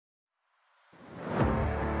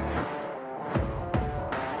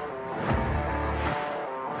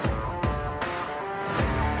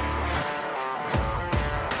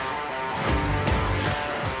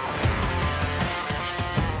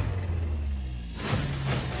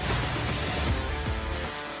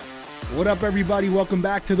What up, everybody? Welcome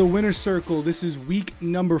back to the Winner's Circle. This is week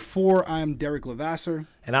number 4. I'm Derrick Lavasser.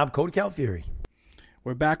 And I'm Cody Calfury.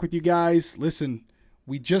 We're back with you guys. Listen,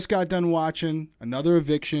 we just got done watching another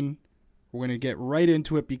eviction. We're going to get right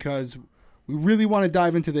into it because we really want to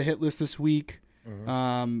dive into the hit list this week.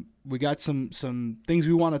 We got some things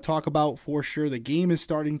we want to talk about for sure. The game is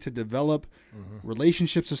starting to develop.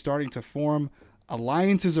 Relationships are starting to form.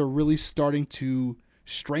 Alliances are really starting to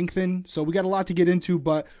strengthen. So we got a lot to get into,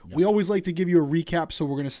 but we always like to give you a recap. So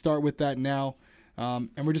we're going to start with that now. And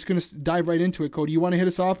we're just going to dive right into it. Cody, you want to hit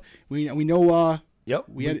us off? We know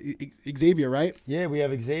we had Xavier, right? Yeah, we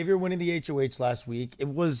have Xavier winning the HOH last week. It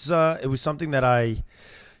was something that I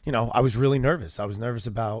was really nervous. I was nervous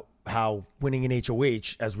about how winning an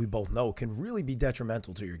HOH, as we both know, can really be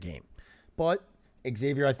detrimental to your game. But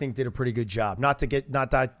Xavier, I think, did a pretty good job. Not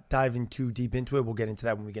diving too deep into it. We'll get into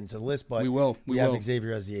that when we get into the list. But we have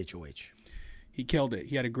Xavier as the HOH. He killed it.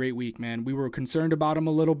 He had a great week, man. We were concerned about him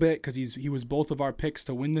a little bit because he was both of our picks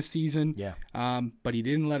to win this season. Yeah. But he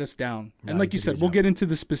didn't let us down. No, and like you said, we'll get into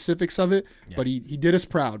the specifics of it. Yeah. But he did us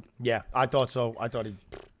proud. Yeah, I thought so.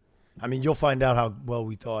 You'll find out how well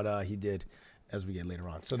we thought he did as we get later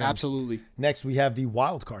on. So then, absolutely. Next, we have the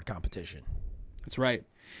wild card competition. That's right.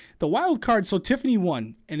 The wild card, so Tiffany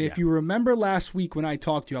won. And if you remember last week when I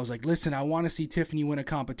talked to you, I was like, listen, I want to see Tiffany win a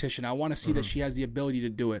competition. I want to see that she has the ability to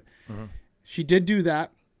do it. She did do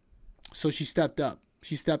that, so she stepped up.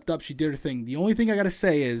 She did her thing. The only thing I got to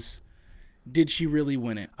say is, did she really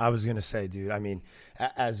win it? I was going to say, dude,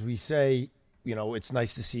 as we say, it's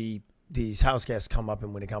nice to see these house guests come up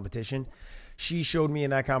and win a competition. She showed me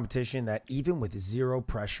in that competition that even with zero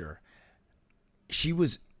pressure, she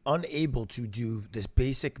was unable to do this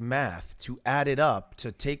basic math to add it up,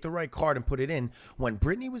 to take the right card and put it in when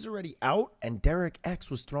Brittany was already out and Derrick X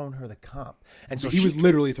was throwing her the comp. And so he was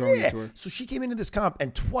literally throwing it to her. So she came into this comp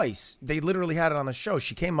and twice, they literally had it on the show.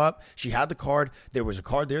 She came up, she had the card. There was a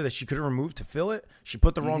card there that she could have removed to fill it. She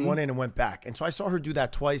put the wrong one in and went back. And so I saw her do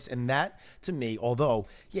that twice. And that, to me, although,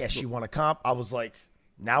 she won a comp, I was like,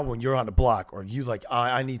 now when you're on the block or you like,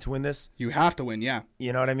 I need to win this. You have to win, yeah.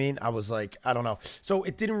 You know what I mean? I was like, I don't know. So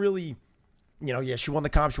it didn't really, she won the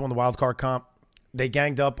comp. She won the wild card comp. They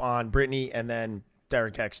ganged up on Brittany and then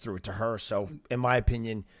Derrick X threw it to her. So in my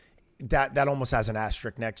opinion, that almost has an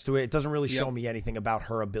asterisk next to it. It doesn't really show me anything about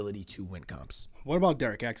her ability to win comps. What about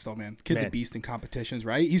Derrick X though, man? Kid's a beast in competitions,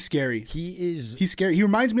 right? He's scary. He's scary. He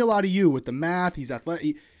reminds me a lot of you with the math. He's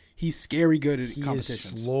athletic. He's scary good at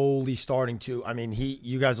competitions. He's slowly starting to.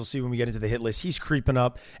 You guys will see when we get into the hit list. He's creeping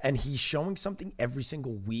up, and he's showing something every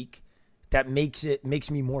single week that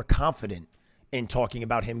makes me more confident in talking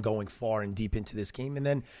about him going far and deep into this game. And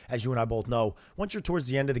then, as you and I both know, once you're towards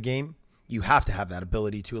the end of the game, you have to have that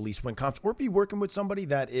ability to at least win comps or be working with somebody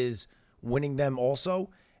that is winning them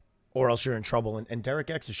also, or else you're in trouble. And Derrick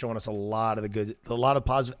X is showing us a lot of the good, a lot of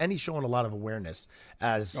positive, and he's showing a lot of awareness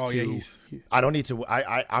I don't need to.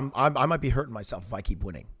 I might be hurting myself if I keep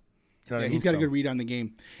winning. You know what I mean? He's got a good read on the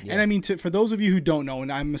game. Yeah. And for those of you who don't know, and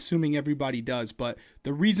I'm assuming everybody does, but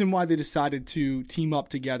the reason why they decided to team up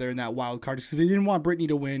together in that wild card is because they didn't want Brittany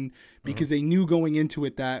to win, because they knew going into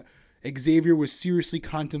it that Xavier was seriously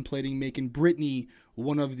contemplating making Brittany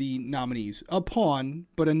one of the nominees. A pawn,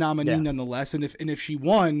 but a nominee nonetheless. And if she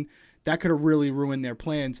won, that could have really ruined their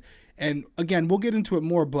plans. And again, we'll get into it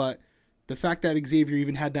more, but the fact that Xavier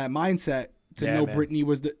even had that mindset to know Brittany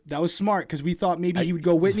that was smart, because we thought maybe he would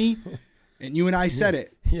go Whitney, and you and I said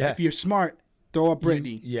it. Yeah. If you're smart, throw up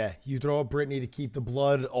Brittany. You throw up Brittany to keep the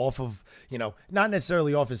blood off of, not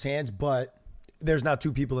necessarily off his hands, but there's not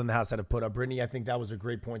two people in the house that have put up Brittany. I think that was a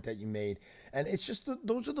great point that you made. And it's just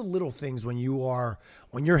those are the little things when your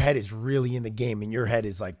head is really in the game and your head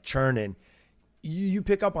is like churning, you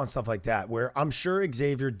pick up on stuff like that, where I'm sure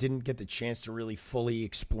Xavier didn't get the chance to really fully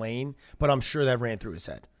explain, but I'm sure that ran through his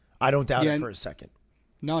head. I don't doubt it for a second.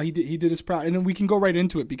 No, he did his proud. And then we can go right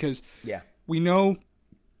into it because we know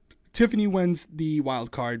Tiffany wins the wild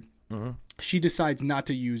card. She decides not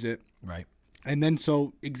to use it. Right. And then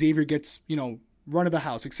so Xavier gets, run of the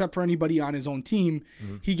house, except for anybody on his own team.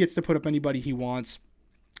 He gets to put up anybody he wants.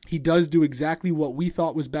 He does do exactly what we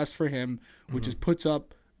thought was best for him, which is puts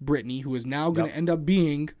up Brittany, who is now going to end up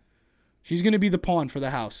being, she's going to be the pawn for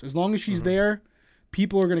the house. As long as she's there,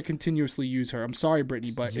 people are going to continuously use her. I'm sorry,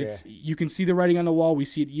 Brittany, but you can see the writing on the wall. We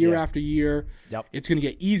see it year after year. Yep. It's going to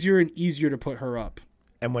get easier and easier to put her up.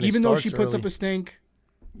 And when even though she puts up a stink.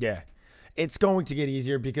 Yeah. It's going to get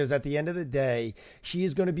easier because at the end of the day, she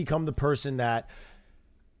is going to become the person that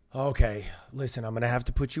Okay, listen, I'm going to have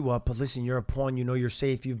to put you up, but listen, you're a pawn. You know you're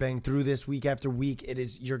safe. You've been through this week after week.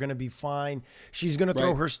 You're going to be fine. She's going to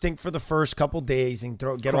throw her stink for the first couple days and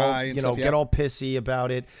get all pissy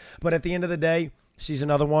about it. But at the end of the day, she's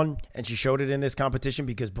another one, and she showed it in this competition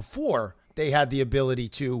because before they had the ability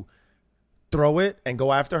to throw it and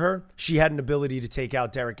go after her, she had an ability to take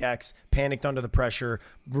out Derrick X, panicked under the pressure,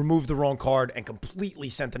 removed the wrong card, and completely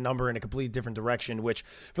sent the number in a completely different direction, which,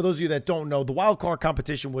 for those of you that don't know, the wild card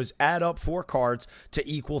competition was add up 4 cards to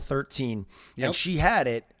equal 13. Yep. And she had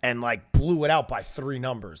it and, like, blew it out by 3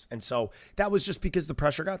 numbers. And so that was just because the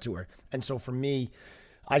pressure got to her. And so for me,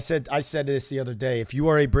 I said this the other day, if you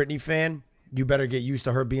are a Britney fan, you better get used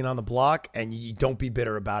to her being on the block, and you don't be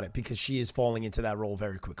bitter about it because she is falling into that role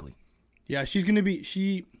very quickly. Yeah, she's going to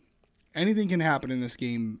be anything can happen in this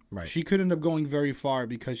game. Right. She could end up going very far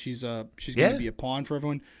because she's going to be a pawn for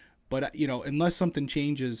everyone. But unless something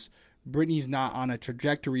changes, Britney's not on a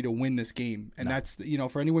trajectory to win this game. And that's,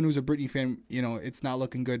 for anyone who's a Britney fan, it's not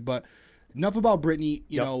looking good. But enough about Britney,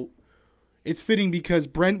 it's fitting because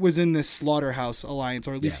Brent was in this Slaughterhouse Alliance,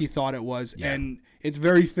 or at least he thought it was. Yeah. And it's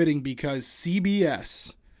very fitting because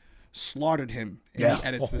CBS slaughtered him in the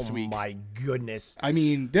edits this week. Oh my goodness! I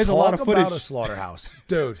mean, there's a lot of footage about a slaughterhouse,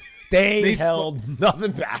 dude. They held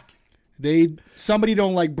nothing back. Somebody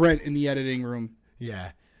don't like Brent in the editing room.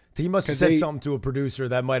 Yeah, he must have said something to a producer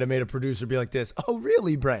that might have made a producer be like this. Oh,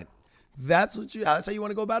 really, Brent? That's how you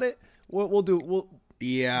want to go about it? We'll do.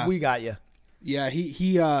 We got you. Yeah,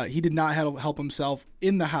 he did not help himself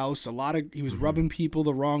in the house. He was rubbing people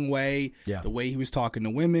the wrong way. Yeah. The way he was talking to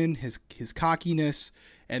women, his cockiness.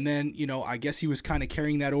 And then, I guess he was kind of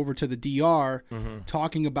carrying that over to the DR,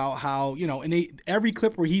 talking about how, and every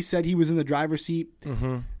clip where he said he was in the driver's seat,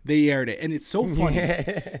 they aired it. And it's so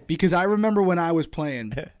funny because I remember when I was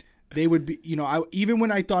playing, they would be, even when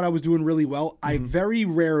I thought I was doing really well, I very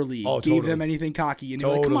rarely gave them anything cocky. And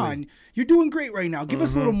they're like, come on, you're doing great right now. Give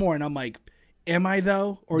us a little more. And I'm like, am I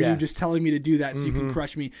though? Or are you just telling me to do that so you can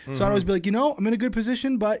crush me? So I'd always be like, I'm in a good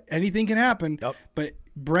position, but anything can happen. Yep. But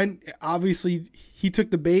Brent, obviously, he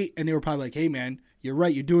took the bait, and they were probably like, hey, man, you're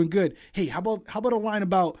right. You're doing good. Hey, how about a line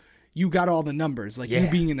about you got all the numbers, like you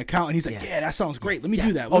being an accountant? He's like, that sounds great. Let me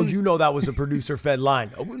do that. That was a producer-fed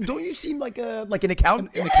line. Don't you seem like an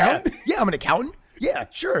accountant? An accountant? Yeah, I'm an accountant. Yeah,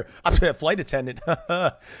 sure. I'm a flight attendant.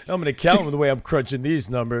 I'm an accountant with the way I'm crunching these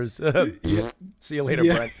numbers. See you later,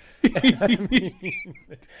 Brent.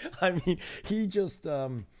 I mean, he just...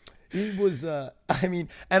 He was, and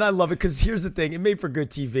I love it because here's the thing. It made for good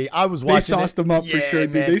TV. I was watching They sauced him up for sure,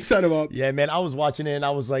 dude. They set him up. Yeah, man. I was watching it, and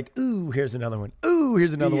I was like, ooh, here's another one. Ooh,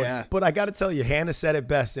 here's another one. But I got to tell you, Hannah said it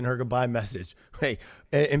best in her goodbye message. Hey,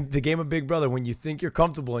 in the game of Big Brother, when you think you're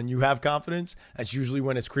comfortable and you have confidence, that's usually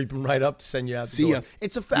when it's creeping right up to send you out the door.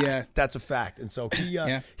 It's a fact. Yeah. That's a fact. And so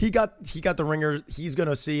he got the ringer. He's going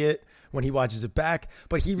to see it when he watches it back,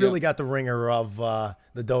 but he really got the ringer of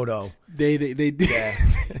the dodo. They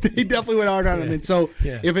definitely went hard on him. And so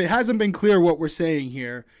if it hasn't been clear what we're saying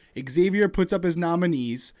here, Xavier puts up his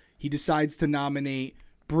nominees. He decides to nominate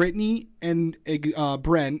Brittany and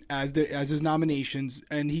Brent as his nominations,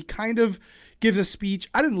 and he kind of gives a speech.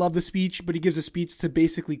 I didn't love the speech, but he gives a speech to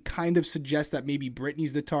basically kind of suggest that maybe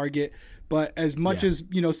Brittany's the target. But as much as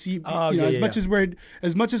much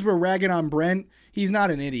as we're ragging on Brent, he's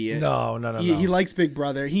not an idiot. No. He likes Big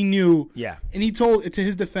Brother. He knew. Yeah. And he told, to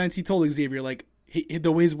his defense, he told Xavier, like,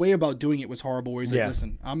 his way about doing it was horrible. Where he's like,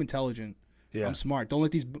 listen, I'm intelligent. Yeah. I'm smart. Don't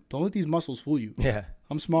let these muscles fool you. Yeah.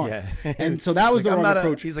 I'm smart. Yeah. And so that was the wrong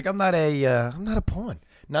approach. He's like, I'm not a pawn.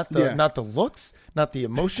 Not the looks, not the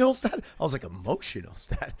emotional stat. I was like, emotional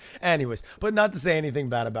stat. Anyways, but not to say anything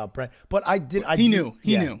bad about Brent. But he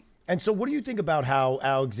knew. And so what do you think about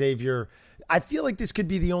how Xavier, I feel like this could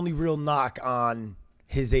be the only real knock on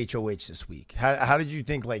his HOH this week. How did you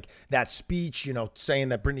think, like, that speech, saying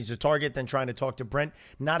that Brittany's a target, then trying to talk to Brent,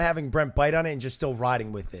 not having Brent bite on it and just still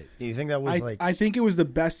riding with it? Do you think that was I think it was the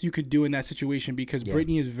best you could do in that situation because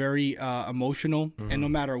Brittany is very emotional, and no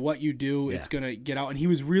matter what you do, it's going to get out. And he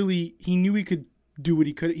knew he could do what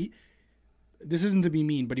he could. This isn't to be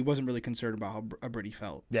mean, but he wasn't really concerned about how Brittany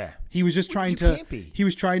felt. Yeah. He was just trying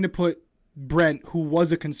to put Brent, who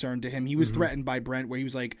was a concern to him. He was threatened by Brent, where he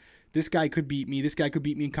was like, this guy could beat me. This guy could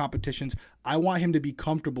beat me in competitions. I want him to be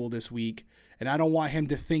comfortable this week, and I don't want him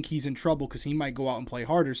to think he's in trouble because he might go out and play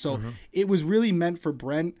harder. So it was really meant for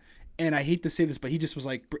Brent, and I hate to say this, but he just was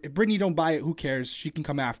like, if Brittany don't buy it, who cares? She can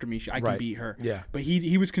come after me. I can beat her. Yeah. But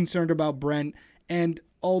he was concerned about Brent, and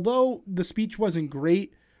although the speech wasn't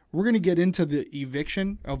great, we're going to get into the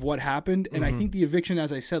eviction of what happened. And I think the eviction,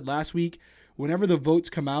 as I said last week, whenever the votes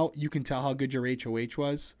come out, you can tell how good your HOH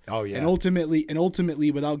was. Oh, yeah. And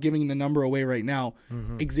ultimately, without giving the number away right now,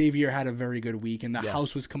 Xavier had a very good week, and the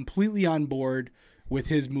house was completely on board with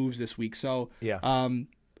his moves this week. So, how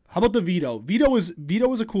about the veto? Veto was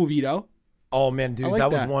a cool veto. Oh man, dude, like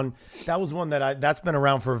that that. was one that's been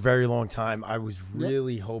around for a very long time. I was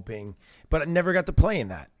really hoping, but I never got to play in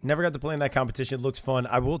that. Never got to play in that competition. It looks fun.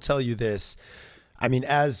 I will tell you this. I mean,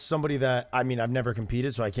 as somebody that, I've never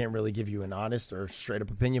competed, so I can't really give you an honest or straight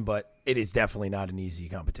up opinion, but it is definitely not an easy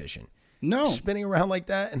competition. No. Spinning around like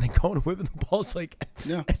that and then going and whipping the balls,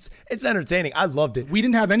 it's entertaining. I loved it. We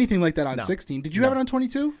didn't have anything like that on 16. Did you have it on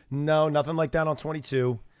 22? No, nothing like that on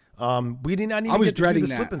 22. We did not even I was get to dreading do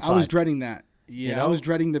the that. slip inside. I was dreading that. Yeah, You know? I was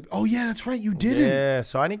dreading the. Oh yeah, that's right. You didn't. Yeah,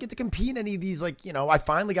 so I didn't get to compete in any of these. I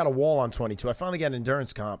finally got a wall on 22. I finally got an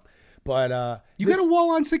endurance comp, but You got a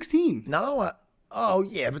wall on 16. no. Oh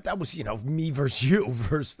yeah, but that was me versus you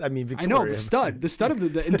versus Victoria. I know the stud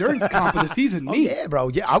of the endurance comp of the season. Oh Me. yeah, bro.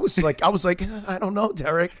 Yeah, I was like, I don't know,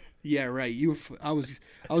 Derrick. Yeah, right. I was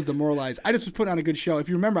demoralized. I just was putting on a good show. If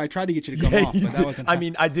you remember, I tried to get you to come off, you but that did. wasn't.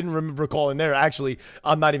 I didn't recall in there. Actually,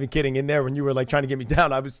 I'm not even kidding. In there, when you were like trying to get me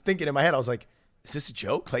down, I was thinking in my head, I was like, is this a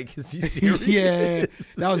joke? Like, is he serious? Yeah,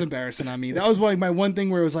 that was embarrassing on me. That was like my one thing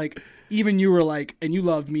where it was like, even you were like, and you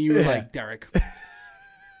loved me. You were like, Derrick,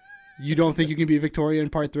 you don't think you can be Victoria in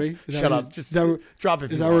part 3? Shut up. Just drop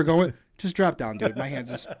it. Is that where we're going? Just drop down, dude. My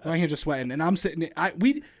hands are sweating, and I'm sitting.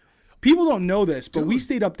 People don't know this, but we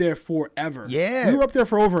stayed up there forever. Yeah. We were up there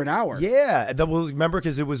for over an hour. Yeah. Remember,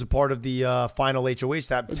 because it was a part of the final HOH.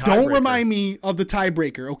 That Don't tiebreaker. remind me of the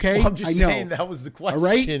tiebreaker, okay? Well, I'm just I know. saying that was the question.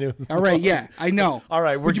 All right? All right, yeah, I know. All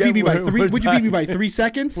right. Would you beat me by 3? Would you beat me by 3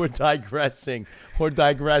 seconds? We're digressing.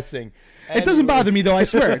 It doesn't bother me, though, I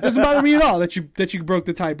swear. It doesn't bother me at all that you broke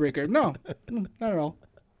the tiebreaker. No, not at all.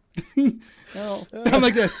 No. I'm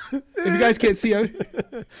like this. If you guys can't see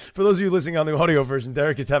it. For those of you listening on the audio version,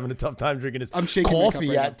 Derrick is having a tough time drinking his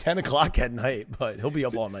coffee at 10 o'clock at night, but he'll be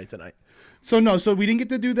up all night tonight. So we didn't get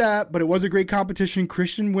to do that, but it was a great competition.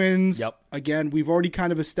 Christian wins. Yep. Again, we've already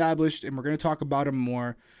kind of established, and we're going to talk about him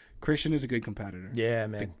more. Christian is a good competitor. Yeah,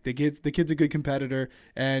 man. The kid's a good competitor,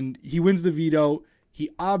 and he wins the veto. He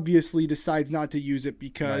obviously decides not to use it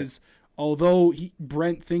because although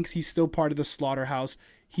Brent thinks he's still part of the slaughterhouse,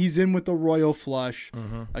 he's in with the royal flush.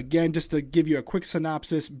 Again, just to give you a quick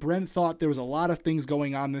synopsis, Brent thought there was a lot of things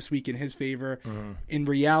going on this week in his favor. In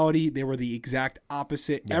reality, they were the exact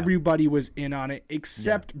opposite. Yeah. Everybody was in on it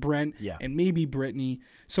except Brent and maybe Brittany.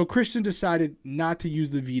 So Christian decided not to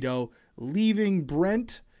use the veto, leaving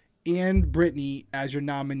Brent and Brittany as your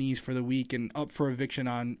nominees for the week and up for eviction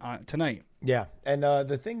on tonight. Yeah, and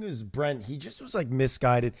the thing is, Brent, he just was like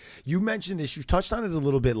misguided. You mentioned this. You touched on it a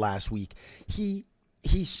little bit last week.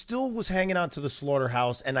 He still was hanging on to the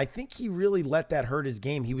slaughterhouse, and I think he really let that hurt his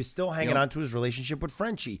game. He was still hanging on to his relationship with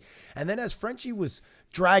Frenchie. And then as Frenchie was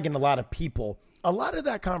dragging a lot of people, a lot of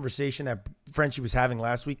that conversation that Frenchie was having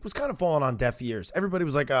last week was kind of falling on deaf ears. Everybody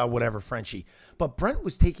was like, whatever, Frenchie. But Brent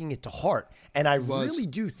was taking it to heart. And I really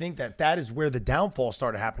do think that is where the downfall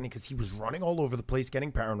started happening, because he was running all over the place,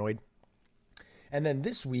 getting paranoid. And then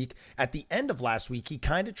this week, at the end of last week, he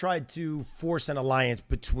kind of tried to force an alliance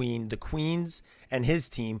between the Queens and his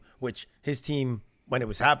team, which his team, when it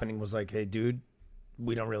was happening, was like, hey, dude,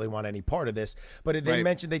 we don't really want any part of this. But they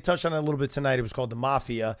mentioned, they touched on it a little bit tonight. It was called the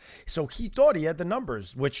Mafia. So he thought he had the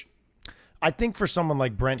numbers, which I think for someone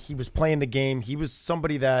like Brent, he was playing the game. He was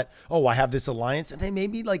somebody that, I have this alliance. And they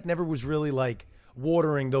maybe never was really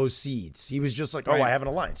watering those seeds. He was just like, I have an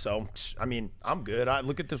alliance. So, I'm good.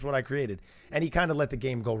 Look at this, what I created. And he kind of let the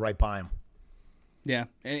game go right by him. Yeah.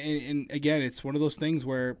 And again, it's one of those things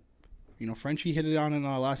where, Frenchie hit it on in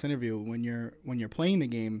our last interview. When you're playing the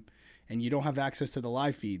game and you don't have access to the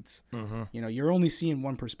live feeds, you're only seeing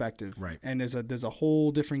one perspective. Right. And there's a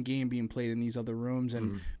whole different game being played in these other rooms.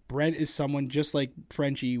 And Brent is someone just like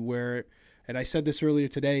Frenchie where, and I said this earlier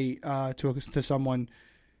today to someone,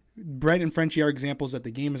 Brent and Frenchie are examples that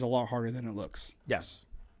the game is a lot harder than it looks. Yes.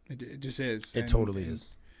 It just is. It totally is.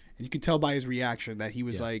 And you could tell by his reaction that he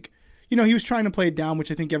was like, he was trying to play it down,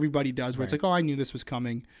 which I think everybody does, where it's like, I knew this was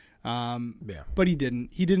coming. But he didn't.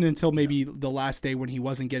 He didn't until maybe the last day when he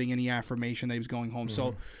wasn't getting any affirmation that he was going home.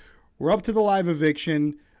 So we're up to the live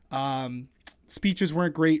eviction. Speeches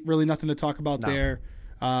weren't great. Really nothing to talk about there.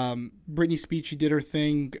 Brittany's speech, she did her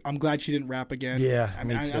thing. I'm glad she didn't rap again. Yeah,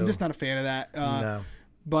 I'm just not a fan of that. No.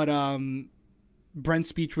 But Brent's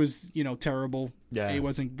speech was, terrible. Yeah. It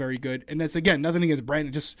wasn't very good. And that's, again, nothing against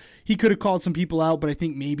Brent. He could have called some people out, but I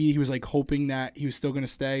think maybe he was hoping that he was still going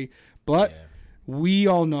to stay. But We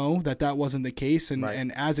all know that wasn't the case,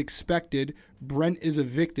 and as expected, Brent is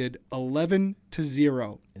evicted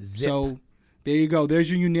 11-0. Zip. So there you go.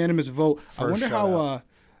 There's your unanimous vote. First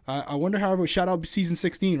I wonder how shout out season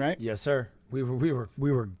 16, right? Yes, sir. We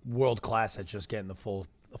were world class at just getting the full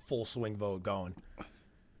swing vote going.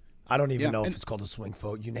 I don't even know if it's called a swing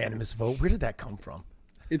vote, unanimous vote. Where did that come from?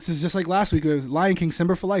 It's just like last week. It was Lion King,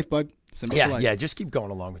 Simba for life, bud. Simba for life. Yeah. Just keep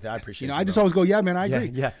going along with it. I appreciate it. I just always go, yeah, man, I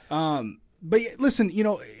agree. Yeah. But listen,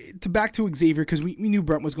 back to Xavier, because we knew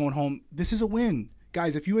Brent was going home. This is a win.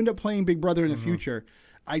 Guys, if you end up playing Big Brother in the future,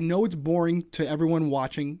 I know it's boring to everyone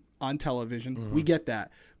watching on television. We get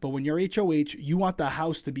that. But when you're HOH, you want the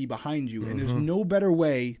house to be behind you. And there's no better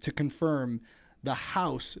way to confirm the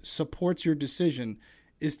house supports your decision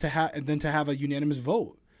than to have a unanimous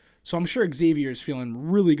vote. So I'm sure Xavier is feeling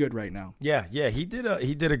really good right now. Yeah, he did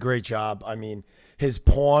a great job. I mean, his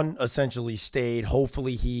pawn essentially stayed.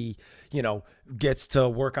 Hopefully he, gets to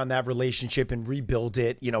work on that relationship and rebuild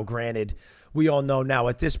it. Granted, we all know now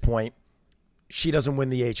at this point, she doesn't win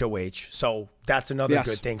the HOH. So that's another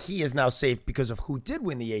good thing. He is now safe because of who did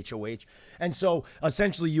win the HOH. And so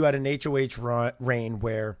essentially you had an HOH reign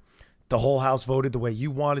where the whole house voted the way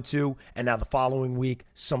you wanted to, and now the following week,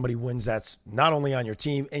 somebody wins that's not only on your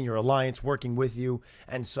team, in your alliance, working with you.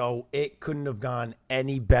 And so it couldn't have gone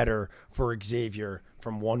any better for Xavier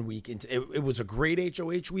from 1 week into it was a great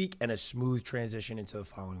HOH week and a smooth transition into the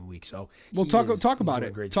following week. So we'll talk about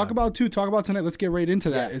it. Talk about tonight. Let's get right into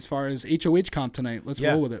that as far as HOH comp tonight. Let's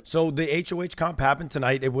roll with it. So the HOH comp happened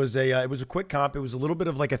tonight. It was a quick comp. It was a little bit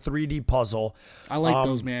of like a 3D puzzle. I like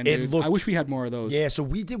those, man. I wish we had more of those. Yeah, so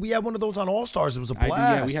we had one of those on All Stars. It was a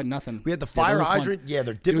blast. We had nothing. We had the fire hydrant. Yeah,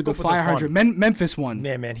 they're difficult. The fire hydrant. Memphis won.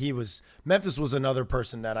 Man, Memphis was another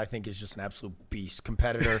person that I think is just an absolute beast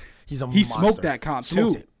competitor. He's a he monster. Smoked that comp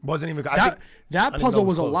too. Wasn't even that puzzle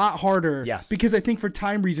was a lot harder. Yes, because I think for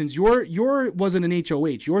time reasons, your wasn't an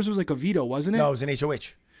HOH. Yours was like a veto, wasn't it? No, it was an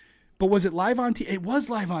HOH. But was it live on TV? It was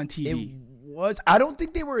live on TV. It was. I don't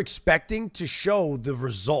think they were expecting to show the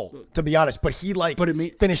result, to be honest. But he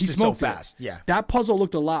finished it so fast. Yeah, that puzzle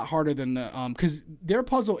looked a lot harder than the because their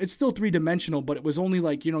puzzle, it's still 3-dimensional, but it was only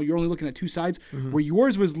like you're only looking at two sides. Where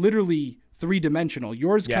yours was literally 3-dimensional.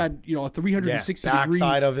 Yours had a 360 degree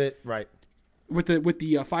side of it, right? With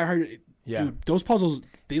the fire hydrant. Yeah, dude, those puzzles,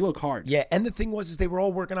 they look hard. Yeah, and the thing was they were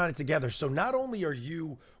all working on it together. So not only are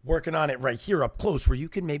you working on it right here up close where you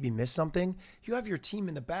can maybe miss something, you have your team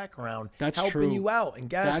in the background helping you out and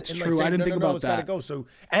gas. That's and true. Saying, I didn't think about it's that. Gotta go. So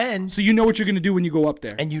you know what you're gonna do when you go up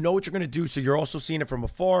there, and you know what you're gonna do. So you're also seeing it from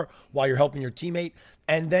afar while you're helping your teammate,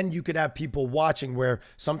 and then you could have people watching where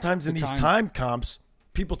sometimes in these time comps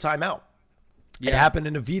people time out. Yeah. It happened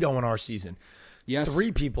in a veto in our season. Yes.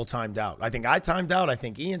 3 people timed out. I think I timed out. I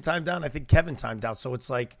think Ian timed out. I think Kevin timed out. So it's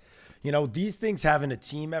like, these things having a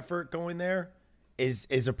team effort going there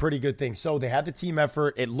is a pretty good thing. So they had the team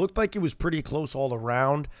effort. It looked like it was pretty close all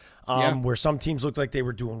around, where some teams looked like they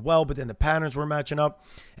were doing well, but then the patterns were matching up.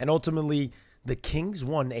 And ultimately, the Kings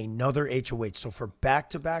won another HOH. So for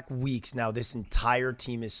back-to-back weeks now, this entire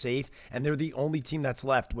team is safe, and they're the only team that's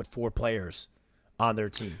left with 4 players on their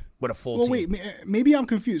team, with a full team. Well, wait, maybe I'm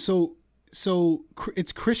confused. So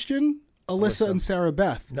it's Christian, Alyssa, and Sarah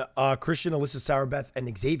Beth. No, Christian, Alyssa, Sarah Beth,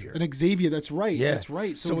 and Xavier. That's right. Yeah. That's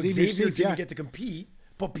right. So Xavier didn't get to compete,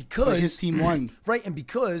 but because his team won. Right, and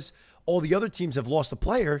because all the other teams have lost a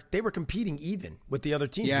player, they were competing even with the other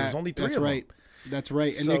teams. Yeah, there's only 3 of them. That's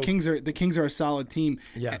right. And the Kings are a solid team.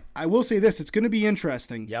 Yeah. I will say this, it's going to be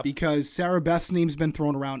interesting because Sarah Beth's name's been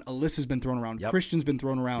thrown around, Alyssa's been thrown around, Christian's been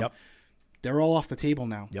thrown around. Yep. They're all off the table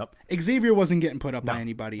now. Yep. Xavier wasn't getting put up by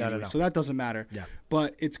anybody anyway, so that doesn't matter. Yeah.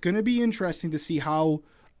 But it's going to be interesting to see how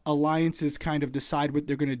alliances kind of decide what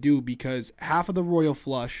they're going to do because half of the Royal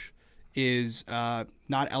Flush is not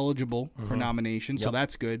eligible for nomination, so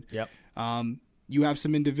that's good. Yep. You have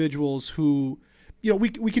some individuals who, we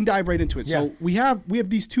can dive right into it. Yeah. So we have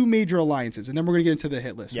these 2 major alliances, and then we're going to get into the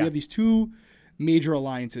hit list. Yeah. We have these 2 major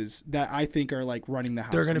alliances that I think are like running the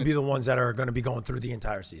house. They're going to be the ones that are going to be going through the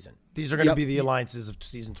entire season. These are going to be the alliances of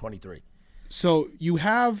season 23. So you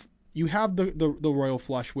have the Royal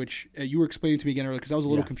Flush, which you were explaining to me again earlier because I was a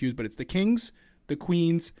little confused, but it's the Kings, the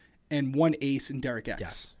Queens, and 1 ace and Derrick X.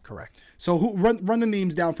 Yes, correct. So run the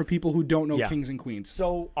names down for people who don't know Kings and Queens.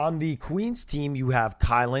 So on the Queens team, you have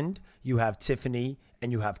Kyland, you have Tiffany,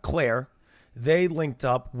 and you have Claire. They linked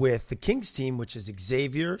up with the Kings team, which is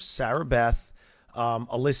Xavier, Sarah Beth,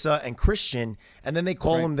 Alyssa, and Christian, and then they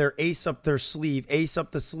call them their ace up the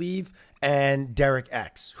sleeve, and Derrick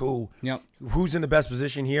X, who's in the best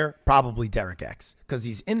position here? Probably Derrick X, because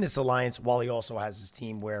he's in this alliance while he also has his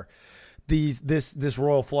team where this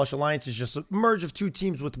Royal Flush Alliance is just a merge of two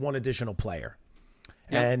teams with one additional player.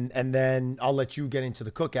 Yep. And then I'll let you get into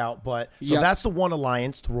the cookout. But so that's the one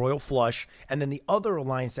alliance, the Royal Flush. And then the other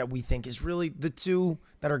alliance that we think is really the two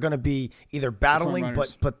that are going to be either battling,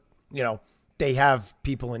 but they have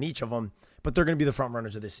people in each of them, but they're going to be the front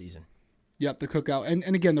runners of this season. Yep, the cookout.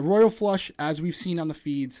 And again, the Royal Flush, as we've seen on the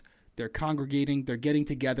feeds, they're congregating, they're getting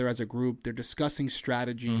together as a group, they're discussing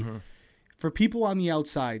strategy. Mm-hmm. For people on the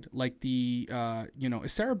outside, like the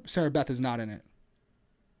Sarah Beth is not in it.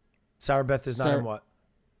 Sarah Beth is not in what?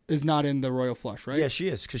 Is not in the Royal Flush, right? Yeah, she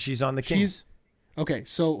is, because she's on the Kings. Okay,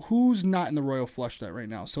 so who's not in the Royal Flush that right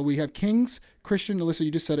now? So we have Kings, Christian, Alyssa,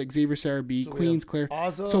 you just said it, Xavier, Sarah B, so Queens, Claire.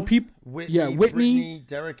 Ozzo, so people, Whitney, Whitney,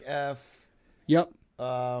 Derrick F. Yep.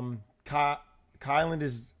 Kyland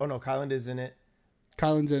is in it.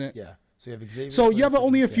 Kyland's in it. Yeah. So you have Xavier. So you have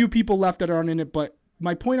only a few people left that aren't in it, but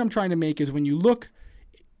my point I'm trying to make is when you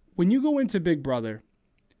go into Big Brother,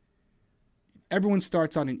 everyone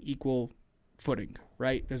starts on an equal footing,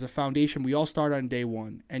 right? There's a foundation. We all start on day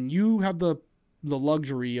one, and you have the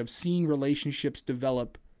luxury of seeing relationships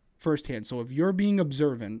develop firsthand. So if you're being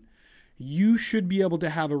observant, you should be able to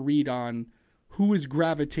have a read on who is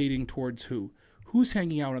gravitating towards who's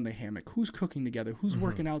hanging out on the hammock, who's cooking together, who's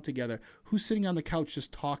working out together, who's sitting on the couch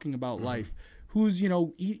just talking about life, who's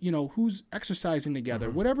who's exercising together,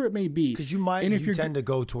 whatever it may be. Because you tend to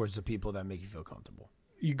go towards the people that make you feel comfortable.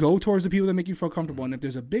 You go towards the people that make you feel comfortable. And if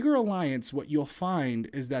there's a bigger alliance, what you'll find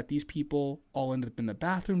is that these people all end up in the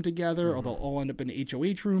bathroom together, or they'll all end up in the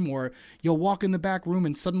HOH room, or you'll walk in the back room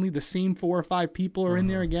and suddenly the same 4 or 5 people are in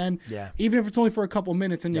there again. Yeah. Even if it's only for a couple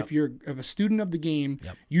minutes. And if you're a student of the game,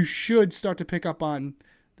 you should start to pick up on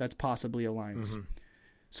that's possibly alliance.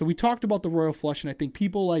 So we talked about the Royal Flush, and I think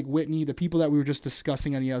people like Whitney, the people that we were just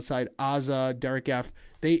discussing on the outside, Azza, Derrick F.,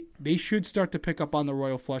 they should start to pick up on the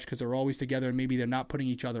Royal Flush because they're always together and maybe they're not putting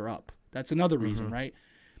each other up. That's another reason, right?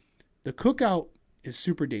 The cookout is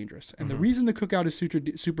super dangerous. And the reason the cookout is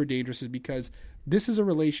super dangerous is because this is a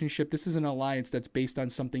relationship, this is an alliance that's based on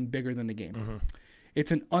something bigger than the game.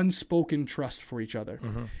 It's an unspoken trust for each other.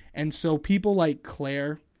 And so people like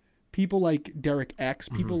Claire, people like Derrick X,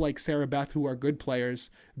 people like Sarah Beth, who are good players,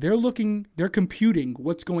 they're computing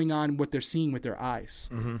what's going on, what they're seeing with their eyes.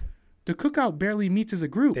 The cookout barely meets as a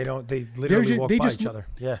group. They literally walk by each other.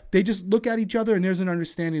 Yeah. They just look at each other and there's an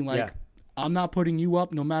understanding I'm not putting you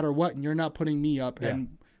up no matter what, and you're not putting me up.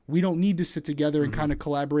 And we don't need to sit together and kind of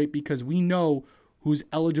collaborate because we know who's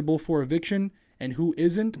eligible for eviction and who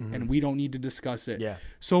isn't, and we don't need to discuss it. Yeah.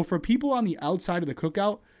 So for people on the outside of the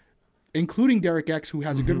cookout, including Derrick X, who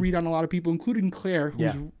has a good read on a lot of people, including Claire,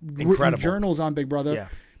 who's written journals on Big Brother,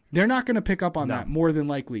 they're not going to pick up on that more than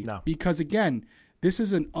likely. No. Because, again, this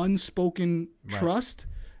is an unspoken trust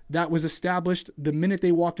that was established the minute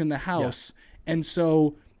they walked in the house. And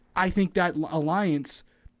so I think that alliance,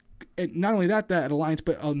 not only that alliance,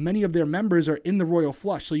 but many of their members are in the Royal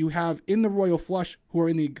Flush. So you have in the Royal Flush who are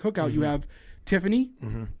in the cookout, you have Tiffany,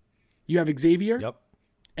 you have Xavier,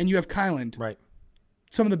 and you have Kyland. Right.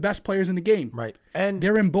 Some of the best players in the game. Right. And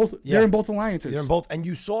they're in both they're in both alliances. They're in both. And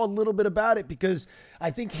you saw a little bit about it because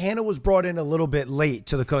I think Hannah was brought in a little bit late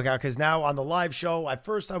to the cookout because now on the live show, at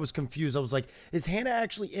first I was confused. I was like, is Hannah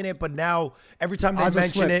actually in it? But now every time they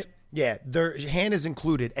mention it, Hannah's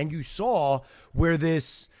included. And you saw where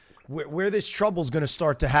this trouble is going to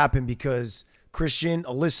start to happen because Christian,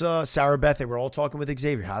 Alyssa, Sarah Beth, they were all talking with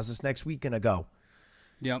Xavier. How's this next week going to go?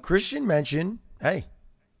 Yeah. Christian mentioned, hey,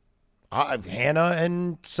 Hannah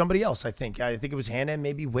and somebody else, I think it was Hannah and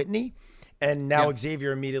maybe Whitney. And now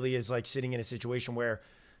Xavier immediately is like sitting in a situation where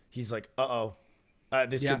he's like,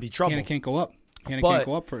 this could be trouble. Hannah can't go up. Can't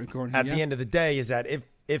go up for at the end of the day is that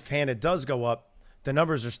if Hannah does go up, the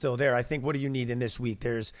numbers are still there. I think what do you need in this week?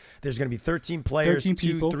 There's going to be 13 players,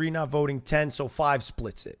 3 not voting, 10, so 5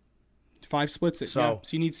 splits it. 5 splits it. So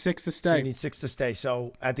you need 6 to stay.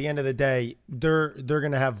 So at the end of the day, they're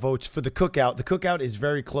going to have votes for the cookout. The cookout is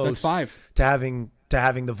very close. That's 5 to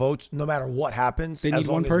having the votes. No matter what happens, they need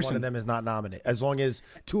one person. One of them is not nominated. As long as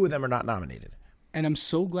 2 of them are not nominated. And I'm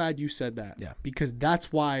so glad you said that. Yeah. Because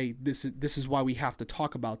that's why this is why we have to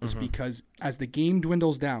talk about this because as the game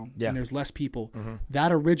dwindles down and there's less people,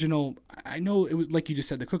 that original, I know it was like you just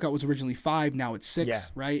said, the cookout was originally 5, now it's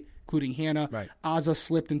 6, right? Including Hannah. Right. Azza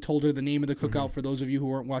slipped and told her the name of the cookout for those of you who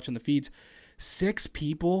weren't watching the feeds. 6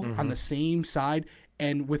 people on the same side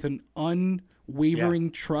and with an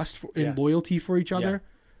unwavering trust and loyalty for each other.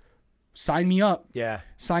 Sign me up. Yeah.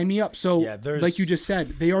 Sign me up. So, like you just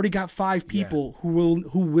said, they already got 5 people who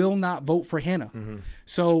will not vote for Hannah.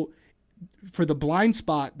 So, for the blind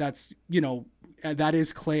spot, that's, that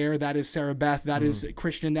is Claire, that is Sarah Beth, that is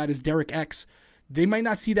Christian, that is Derrick X. They might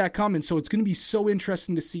not see that coming. So it's going to be so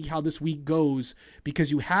interesting to see how this week goes,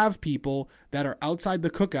 because you have people that are outside the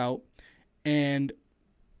cookout and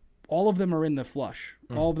all of them are in the flush.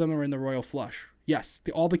 All of them are in the royal flush. Yes,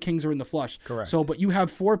 all the kings are in the flush. Correct. So, but you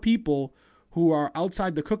have 4 people who are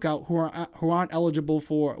outside the cookout who aren't eligible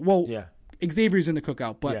for, Xavier's in the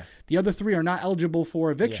cookout, but the other 3 are not eligible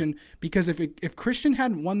for eviction because if Christian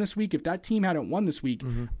hadn't won this week, if that team hadn't won this week,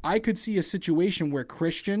 I could see a situation where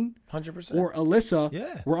Christian 100% or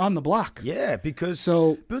Alyssa were on the block. Yeah, because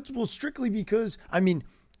strictly because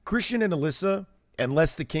Christian and Alyssa,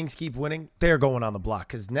 unless the Kings keep winning, they're going on the block,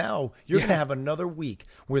 because now you're going to have another week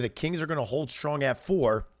where the Kings are going to hold strong at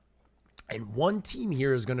 4, and one team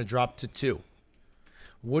here is going to drop to 2.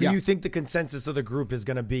 What do you think the consensus of the group is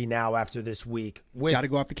going to be now after this week? Got to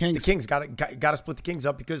go off the Kings. The Kings got to split the Kings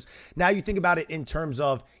up, because now you think about it in terms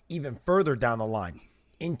of even further down the line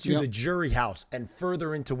into the jury house and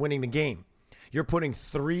further into winning the game. You're putting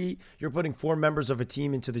 4 members of a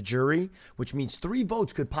team into the jury, which means 3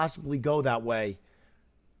 votes could possibly go that way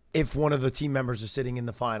if one of the team members are sitting in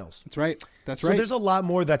the finals. That's right. That's right. So there's a lot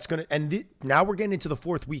more that's going to – and now we're getting into the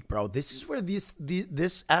 4th week, bro. This is where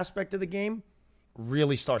this aspect of the game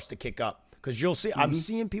really starts to kick up, because you'll see I'm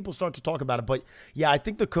seeing people start to talk about it. But I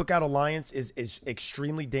think the Cookout Alliance is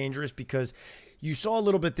extremely dangerous, because you saw a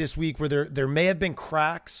little bit this week where there may have been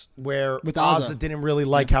cracks where Azza didn't really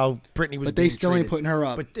like how Brittany was, but they still ain't putting her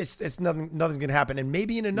up. But it's nothing's gonna happen. And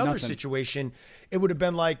maybe in another situation it would have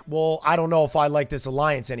been like, well, I don't know if I like this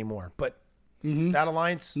alliance anymore. But that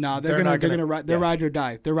alliance, they're ride or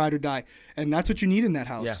die. They're ride or die, and that's what you need in that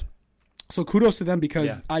house. Yeah. So kudos to them,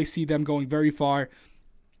 because I see them going very far.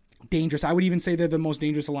 Dangerous. I would even say they're the most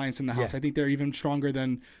dangerous alliance in the house. I think they're even stronger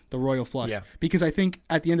than the Royal Flush. Because I think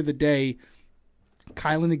at the end of the day,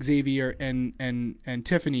 Kyle and Xavier and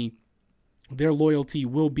Tiffany, their loyalty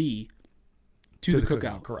will be to the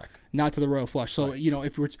cookout. Correct. Not to the Royal Flush. So,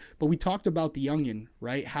 but we talked about the Onion,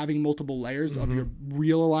 right? Having multiple layers of your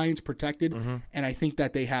real alliance protected. And I think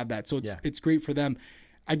that they have that. So it's great for them.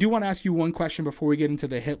 I do want to ask you one question before we get into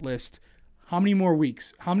the hit list. How many more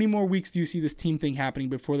weeks? How many more weeks do you see this team thing happening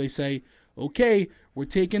before they say, okay, we're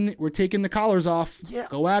taking the collars off. Yeah.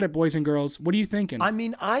 Go at it, boys and girls. What are you thinking?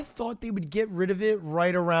 I thought they would get rid of it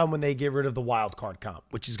right around when they get rid of the wild card comp,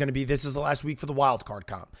 which is going to be, this is the last week for the wild card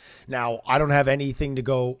comp. Now, I don't have anything to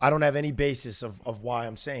go. I don't have any basis of why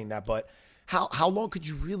I'm saying that, but how long could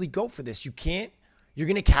you really go for this? You can't, you're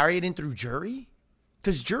going to carry it in through jury?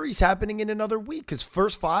 Because jury's happening in another week, because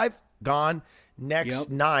first 5 gone, next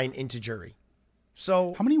 9 into jury.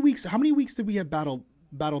 So how many weeks did we have battle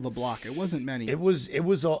the block? It wasn't many. It was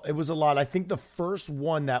a lot. I think the first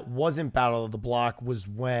one that wasn't battle of the block was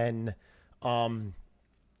when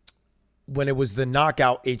it was the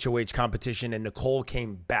knockout HOH competition and Nicole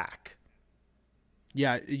came back.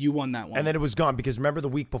 Yeah, you won that one. And then it was gone, because remember the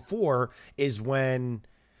week before is when,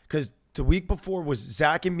 because the week before was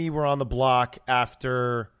Zach and me were on the block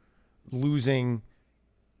after losing.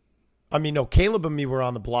 Caleb and me were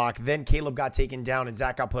on the block. Then Caleb got taken down and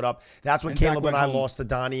Zach got put up. That's when Caleb and I lost to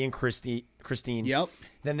Donnie and Christine. Yep.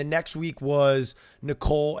 Then the next week was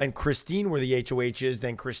Nicole and Christine were the HOHs.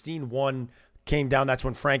 Then Christine won, came down. That's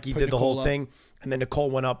when Frankie did the whole thing. And then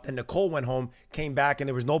Nicole went up. Then Nicole went home, came back, and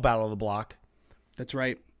there was no battle of the block. That's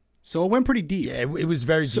right. So it went pretty deep. Yeah, it was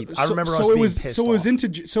very deep. I remember us being pissed off. So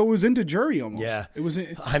it was into jury almost. Yeah. It was.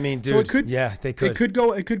 Dude. They could.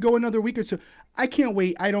 It could go another week or so. I can't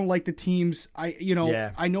wait. I don't like the teams.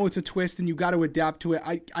 I know it's a twist and you got to adapt to it.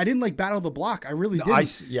 I didn't like Battle of the Block. I really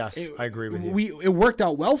didn't. I agree with you. It worked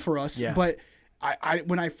out well for us, but I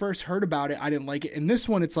when I first heard about it, I didn't like it. And this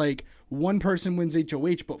one, it's like one person wins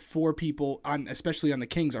HOH, but 4 people especially on the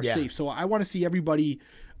Kings are safe. So I want to see everybody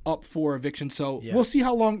up for eviction. So we'll see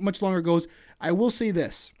how much longer it goes. I will say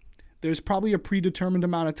this. There's probably a predetermined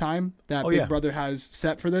amount of time that Big Brother has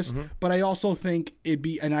set for this, but I also think it'd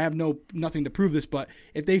be, and I have nothing to prove this, but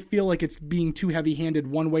if they feel like it's being too heavy-handed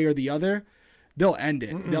one way or the other, they'll end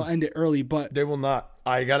it. They'll end it early, but they will not.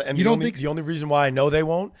 The only reason why I know they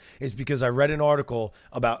won't is because I read an article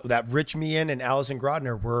about that Rich Meehan and Allison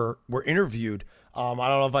Grodner were interviewed. I don't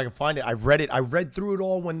know if I can find it. I read it. I read through it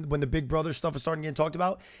all when the Big Brother stuff was starting getting talked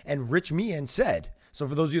about, and Rich Meehan said. So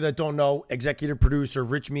for those of you that don't know, executive producer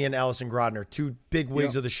Rich Meehan and Allison Grodner, 2 big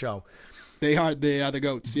wigs of the show. They are the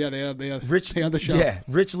goats. Yeah, they are the show. Yeah,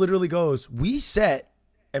 Rich literally goes, we set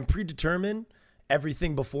and predetermine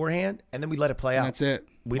everything beforehand, and then we let it play out. That's it.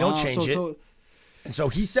 We don't change it. And so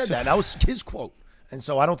he said that. That was his quote. And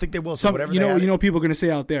so I don't think they will. So whatever people are going to say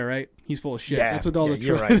out there, right? he's full of shit. Yeah, That's what all the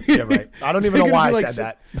you're right. You're right. I don't even know why I said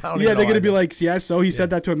that. They're going to be like, yes, so he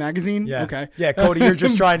said that to a magazine? Yeah. Okay. Yeah, Cody, you're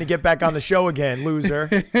just trying to get back on the show again, loser.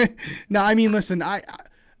 No, I mean, listen, I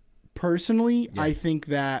personally think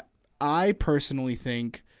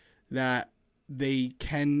that they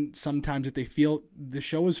can sometimes, if they feel the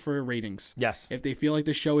show is for ratings. Yes. If they feel like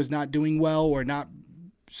the show is not doing well or not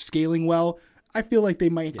scaling well, I feel like they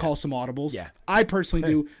might call some audibles. Yeah. I personally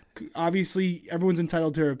do. Obviously, everyone's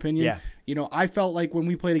entitled to their opinion. Yeah. You know, I felt like when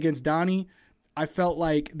we played against Donnie, I felt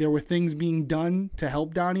like there were things being done to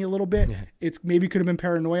help Donnie a little bit. Yeah. It's maybe could have been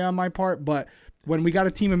paranoia on my part, but when we got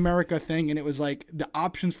a Team America thing and it was like the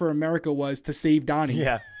options for America was to save Donnie.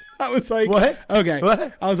 Yeah. I was like, what? Okay.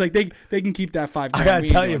 What? I was like, they can keep that 5. I gotta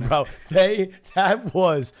tell you, bro, that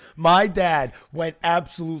was my dad went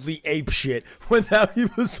absolutely ape shit when he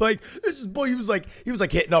was like, this is bull. He was like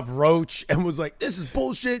hitting up Roach and was like, this is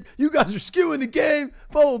bullshit. You guys are skewing the game.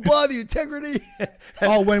 Blah blah blah. The integrity.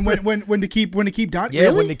 when to keep Donnie? Yeah,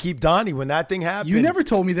 really? when to keep Donnie. When that thing happened, you never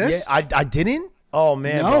told me this. Yeah, I didn't. Oh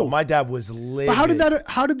man, no. Bro, my dad was livid. But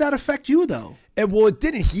how did that affect you though? Well, it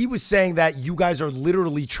didn't. He was saying that you guys are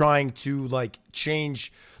literally trying to like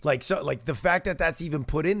change, like the fact that that's even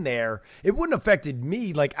put in there. It wouldn't have affected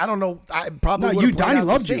me. Like I don't know. I probably no. Donnie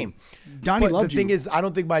loved you. Donnie loved you. The thing is, I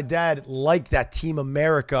don't think my dad liked that Team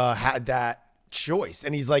America had that choice,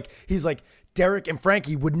 and he's like. Derrick and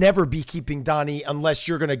Frankie would never be keeping Donnie unless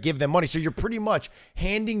you're going to give them money. So you're pretty much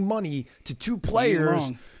handing money to two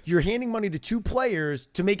players. You're handing money to two players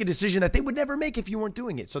to make a decision that they would never make if you weren't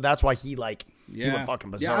doing it. So that's why he went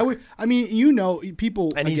fucking bizarre. Yeah, I mean,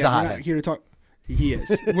 people. And again, he's a we're not here to talk. He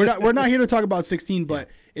is. We're not here to talk about 16, but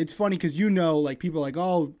it's funny because like people are like,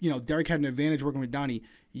 oh, Derrick had an advantage working with Donnie.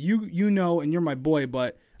 You know, and you're my boy,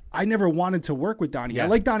 but I never wanted to work with Donnie. Yeah. I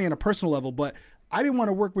like Donnie on a personal level, but I didn't want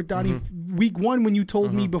to work with Donnie week 1 when you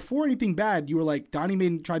told me before anything bad. You were like,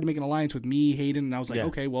 Donnie tried to make an alliance with me, Hayden, and I was like,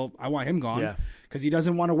 okay, well, I want him gone because he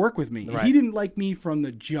doesn't want to work with me. Right. He didn't like me from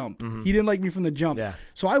the jump. He didn't like me from the jump. Yeah.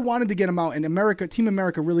 So I wanted to get him out, and Team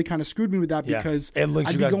America really kind of screwed me with that because it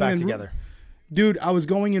links you guys back together. Dude, I was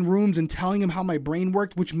going in rooms and telling him how my brain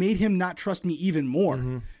worked, which made him not trust me even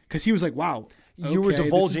more because he was like, wow. You were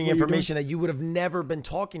divulging information that you would have never been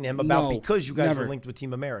talking to him about because you guys were linked with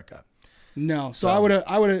Team America. No. So I would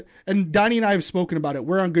have, and Donnie and I have spoken about it.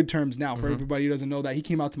 We're on good terms now for everybody who doesn't know that. He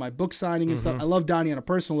came out to my book signing and stuff. I love Donnie on a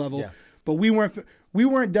personal level, but we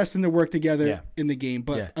weren't destined to work together in the game.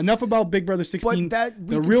 But enough about Big Brother 16. But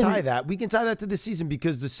we can tie that to the season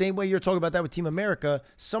because the same way you're talking about that with Team America,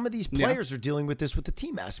 some of these players are dealing with this with the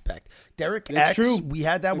team aspect. Derrick X, true. We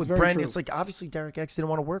had that with Brent. True. It's like obviously Derrick X didn't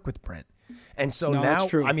want to work with Brent. And so now,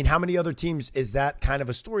 I mean, how many other teams is that kind of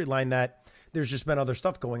a storyline that there's just been other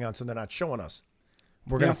stuff going on, so they're not showing us?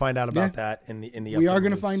 We're going to find out about that in the We are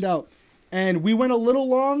going to find out. And we went a little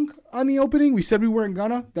long on the opening. We said we weren't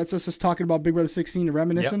gonna. That's us just talking about Big Brother 16 and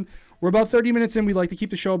reminiscing. Yep. We're about 30 minutes in. We like to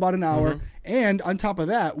keep the show about an hour. And on top of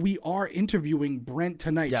that, we are interviewing Brent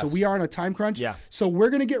tonight. Yes. So we are on a time crunch. Yeah. So we're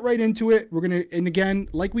going to get right into it. And again,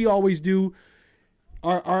 like we always do,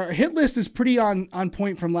 our hit list is pretty on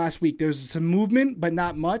point from last week. There's some movement, but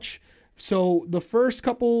not much. So the first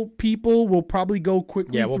couple people will probably go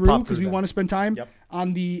quickly through because we want to spend time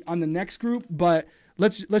on the next group. But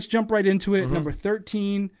let's jump right into it. Number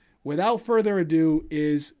 13, without further ado,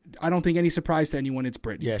 is I don't think any surprise to anyone. It's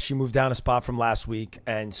Brittany. Yeah, she moved down a spot from last week,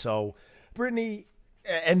 and so Brittany.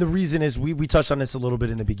 And the reason is we touched on this a little bit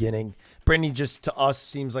in the beginning. Brittany just to us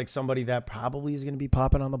seems like somebody that probably is going to be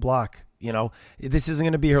popping on the block. This isn't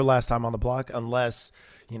going to be her last time on the block unless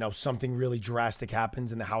something really drastic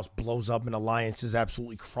happens and the house blows up and alliances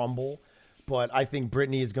absolutely crumble. But I think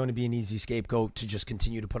Brittany is going to be an easy scapegoat to just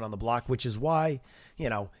continue to put on the block, which is why,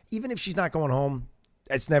 even if she's not going home,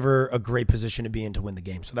 it's never a great position to be in to win the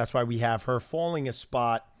game. So that's why we have her falling a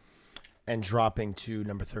spot and dropping to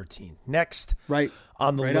number 13. Next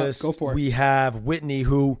on the list, go for it. We have Whitney,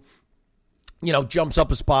 who, jumps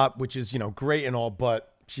up a spot, which is, great and all,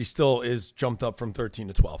 but she still is jumped up from 13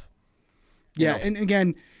 to 12. Yeah, and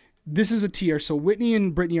again, this is a tier. So Whitney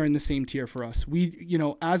and Brittany are in the same tier for us. We,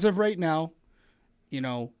 as of right now,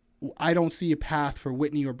 I don't see a path for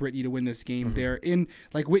Whitney or Brittany to win this game. They're in,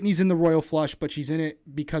 like, Whitney's in the Royal Flush, but she's in it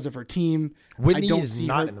because of her team. Whitney is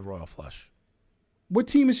not in the Royal Flush. What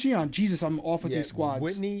team is she on? Jesus, I'm off with these squads.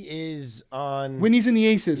 Whitney is on... Whitney's in the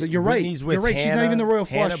Aces. You're right. You're right. Hannah, she's not even in the Royal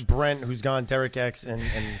Flush. Hannah Brent, who's gone Derrick X, and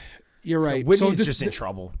you're right. So Whitney's just in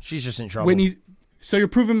trouble. She's just in trouble. So you're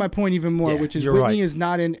proving my point even more, which is Whitney is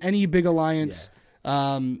not in any big alliance.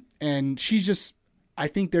 Yeah. And she's just... I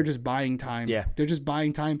think they're just buying time. Yeah. They're just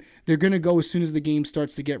buying time. They're going to go as soon as the game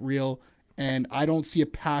starts to get real. And I don't see a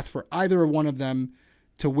path for either one of them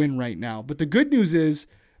to win right now. But the good news is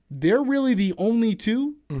they're really the only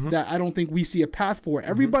two that I don't think we see a path for.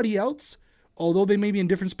 Everybody else, although they may be in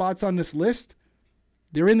different spots on this list,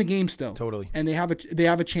 they're in the game still. Totally. And they have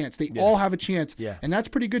a chance. They all have a chance. Yeah. And that's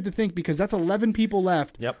pretty good to think because that's 11 people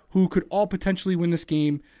left Yep. who could all potentially win this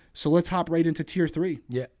game. So let's hop right into tier 3.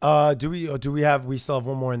 Yeah. We still have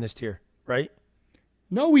one more in this tier, right?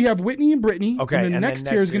 No, we have Whitney and Brittany. Okay. And the next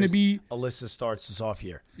tier is going to be Alyssa starts us off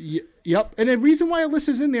here. Yep. And the reason why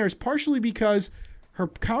Alyssa's in there is partially because her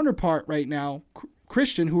counterpart right now,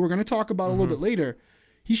 Christian, who we're going to talk about a little bit later,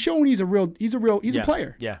 he's showing he's a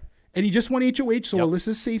player. Yeah. And he just won HOH, so Yep.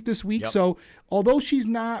 Alyssa's safe this week. Yep. So although she's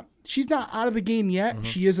not out of the game yet,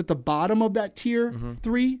 she is at the bottom of that tier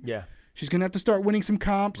 3. Yeah. She's going to have to start winning some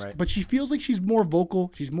comps, Right. but she feels like she's more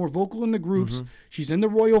vocal. She's more vocal in the groups. She's in the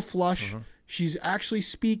Royal Flush. She's actually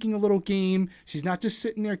speaking a little game. She's not just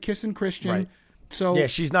sitting there kissing Christian. Right. So yeah,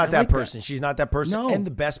 she's not I that like person. She's not that person. No. And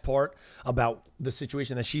the best part about the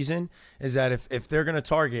situation that she's in is that if they're going to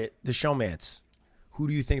target the showmance, who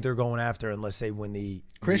do you think they're going after unless they win the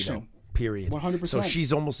Christian. veto, period. 100%. So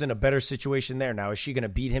she's almost in a better situation there. Now, is she going to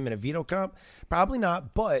beat him in a veto comp? Probably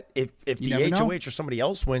not. But if the never know. HOH or somebody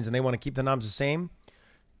else wins and they want to keep the noms the same,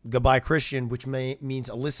 goodbye Christian, which means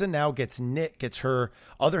Alyssa now gets her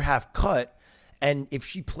other half cut. And if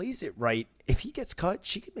she plays it right, if he gets cut,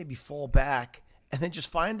 she could maybe fall back and then just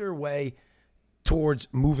find her way towards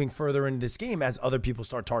moving further into this game as other people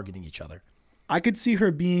start targeting each other. I could see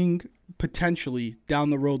her being potentially down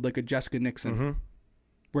the road like a Jessica Nixon,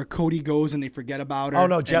 where Cody goes and they forget about her. Oh,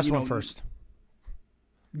 no, Jess went first.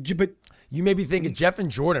 But you may be thinking Jeff and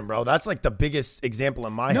Jordan, bro. That's like the biggest example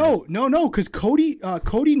in my head. No, because Cody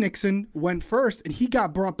Nixon went first and he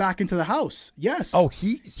got brought back into the house. Yes. Oh,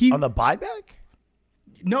 he on the buyback?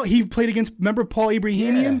 No, he played against, remember Paul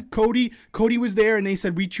Abrahamian? Yeah. Cody was there, and they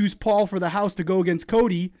said, we choose Paul for the house to go against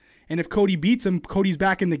Cody, and if Cody beats him, Cody's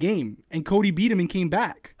back in the game. And Cody beat him and came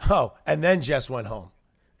back. Oh, and then Jess went home.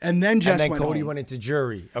 And then Cody home. went into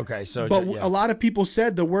jury. Okay, so But a lot of people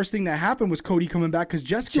said the worst thing that happened was Cody coming back because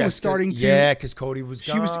Jessica was starting to. Yeah, because Cody was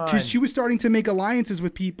gone. She was starting to make alliances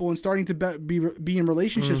with people and starting to be in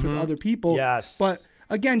relationships with other people. Yes. But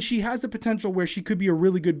again, she has the potential where she could be a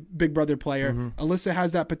really good Big Brother player. Alyssa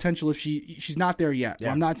has that potential if she's not there yet.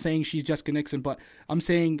 Yeah. I'm not saying she's Jessica Nixon, but I'm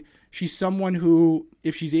saying she's someone who,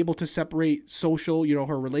 if she's able to separate social,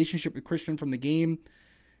 her relationship with Christian from the game,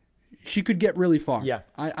 she could get really far. Yeah.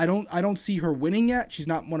 I don't see her winning yet. She's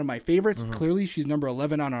not one of my favorites. Clearly, she's number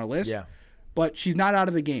 11 on our list. Yeah. But she's not out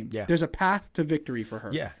of the game. Yeah. There's a path to victory for her.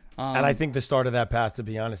 Yeah. And I think the start of that path, to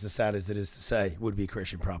be honest, as sad as it is to say, would be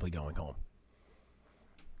Christian probably going home.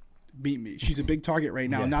 Beat me. She's a big target right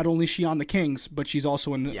now. Yeah. Not only is she on the Kings, but she's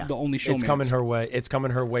also in the only showmance. It's coming her way. It's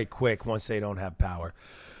coming her way quick once they don't have power.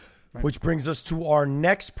 Right. Which brings us to our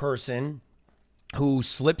next person who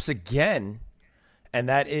slips again, and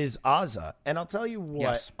that is Azah. And I'll tell you what,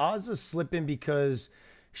 Yes. Azah's slipping because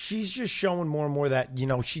she's just showing more and more that,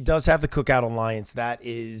 she does have the Cookout Alliance that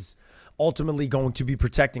is ultimately going to be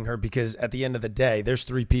protecting her, because at the end of the day, there's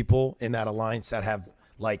 3 people in that alliance that have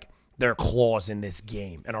their claws in this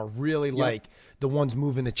game and are really the ones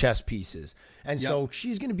moving the chess pieces. And so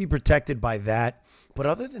she's going to be protected by that. But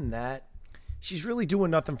other than that, she's really doing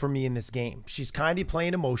nothing for me in this game. She's kind of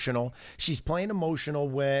playing emotional. She's playing emotional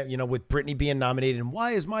with Brittany being nominated. And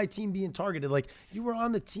why is my team being targeted? You were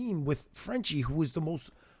on the team with Frenchie, who was the most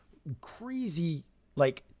crazy,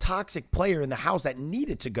 toxic player in the house that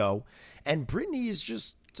needed to go. And Brittany is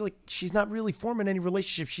just she's not really forming any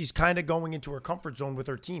relationship. She's kind of going into her comfort zone with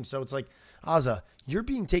her team. So it's Azah, you're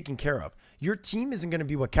being taken care of. Your team isn't going to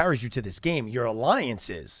be what carries you to this game. Your alliance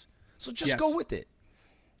is. So just go with it.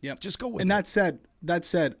 Yep. Just go with it. And that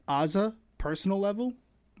said, Azah, personal level,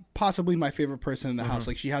 possibly my favorite person in the house.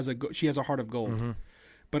 She has a heart of gold.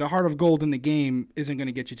 But a heart of gold in the game isn't going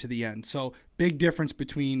to get you to the end. So big difference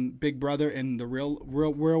between Big Brother and the real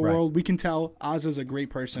world. We can tell Azah's a great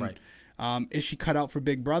person. Right. Is she cut out for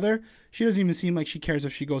Big Brother? She doesn't even seem like she cares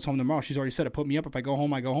if she goes home tomorrow. She's already said it. Put me up. If I go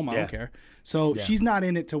home, I go home. I don't care. So she's not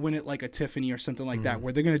in it to win it like a Tiffany or something like that,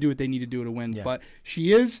 where they're going to do what they need to do to win. Yeah. But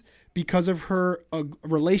she is, because of her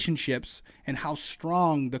relationships and how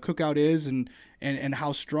strong the Cookout is, and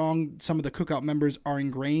how strong some of the Cookout members are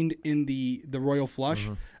ingrained in the Royal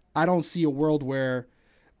Flush. I don't see a world where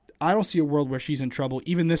she's in trouble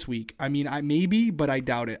even this week. I mean, maybe, but I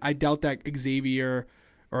doubt it. I doubt that Xavier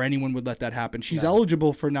or anyone would let that happen. She's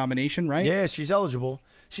eligible for nomination, right? Yeah, she's eligible.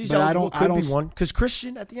 She's but eligible. I don't be one. Because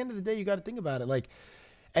Christian, at the end of the day, you got to think about it.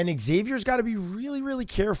 And Xavier's got to be really, really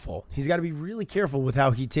careful. He's got to be really careful with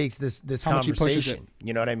how he takes this how conversation.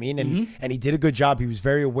 You know what I mean? And he did a good job. He was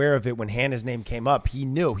very aware of it when Hannah's name came up. He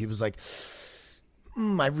knew. He was like,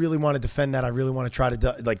 I really want to defend that. I really want to try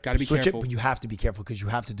to switch it, but you have to be careful because you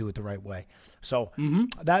have to do it the right way. So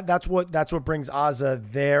that's what brings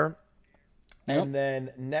Azah there. Yep. And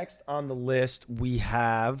then next on the list we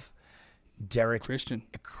have Derrick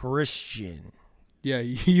Christian. Yeah,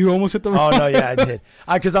 you almost hit the wrong. Oh, no, yeah, I did.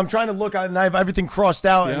 Because I'm trying to look, and I have everything crossed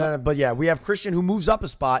out. Yeah. But, yeah, we have Christian who moves up a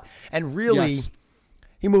spot, and really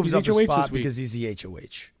he moves up a spot because he's the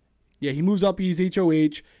HOH. Yeah, he moves up. He's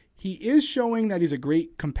HOH. He is showing that he's a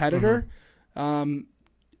great competitor.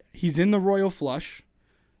 He's in the Royal Flush,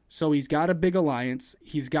 so he's got a big alliance.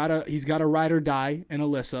 He's got a ride or die in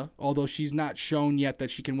Alyssa, although she's not shown yet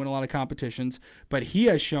that she can win a lot of competitions. But he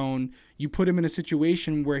has shown you put him in a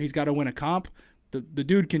situation where he's got to win a comp, the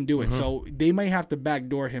dude can do it. So they may have to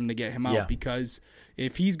backdoor him to get him out because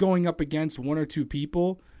if he's going up against one or two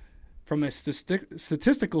people, from a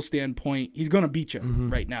statistical standpoint, he's going to beat you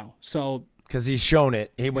right now. So because he's shown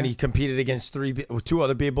it. When he competed against two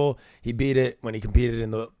other people, he beat it. When he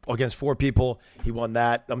competed against four people, he won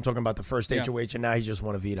that. I'm talking about the first HOH, and now he just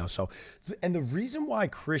won a veto. So, and the reason why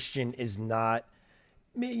Christian is not,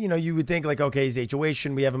 you would think like, okay, he's HOH,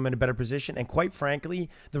 shouldn't we have him in a better position? And quite frankly,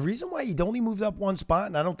 the reason why he only moved up one spot,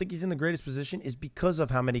 and I don't think he's in the greatest position, is because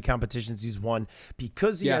of how many competitions he's won,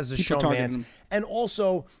 because he has a showman, and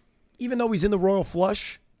also, even though he's in the Royal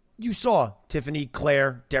Flush, you saw Tiffany,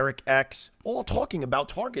 Claire, Derrick X all talking about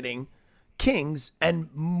targeting Kings and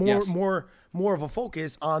more of a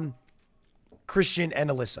focus on Christian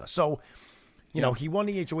and Alyssa. So, he won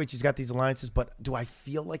the HOH. He's got these alliances, but do I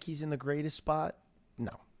feel like he's in the greatest spot?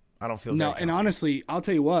 No, I don't feel. No, and honestly, I'll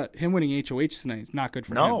tell you what, him winning HOH tonight is not good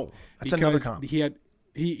for him. No, that's another comp. He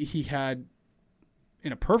had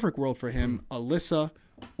in a perfect world for him, Alyssa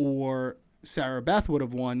or Sarah Beth would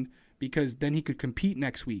have won, because then he could compete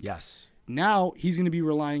next week. Yes. Now he's going to be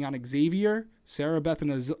relying on Xavier, Sarah Beth, and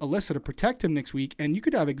Alyssa to protect him next week, and you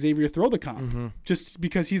could have Xavier throw the comp just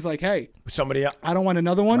because he's like, hey, somebody else. I don't want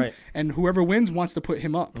another one, and whoever wins wants to put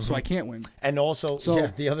him up, so I can't win. And also,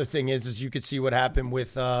 the other thing is you could see what happened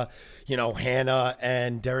with, Hannah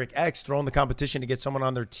and Derrick X throwing the competition to get someone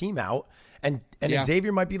on their team out, and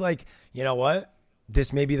Xavier might be like, you know what?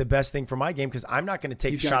 This may be the best thing for my game because I'm not going to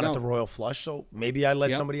take a shot at the Royal Flush, so maybe I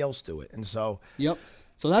let somebody else do it. And so,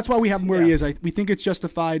 so that's why we have him where he is. We think it's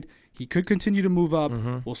justified. He could continue to move up.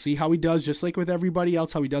 We'll see how he does, just like with everybody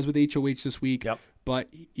else, how he does with HOH this week. But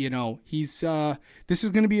he's this is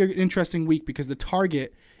going to be an interesting week because the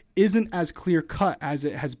target isn't as clear cut as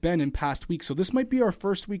it has been in past weeks. So this might be our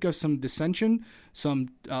first week of some dissension, some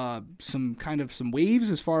waves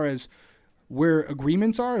as far as where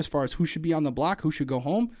agreements are, as far as who should be on the block, who should go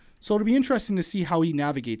home. So it'll be interesting to see how he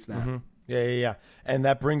navigates that. Yeah. And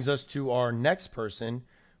that brings us to our next person,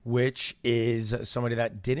 which is somebody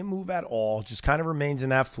that didn't move at all, just kind of remains in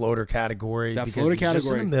that floater category. Just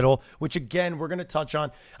in the middle, which again, we're going to touch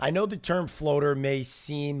on. I know the term floater may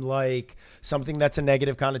seem like something that's a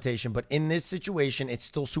negative connotation, but in this situation, it's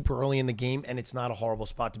still super early in the game, and it's not a horrible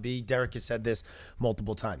spot to be. Derrick has said this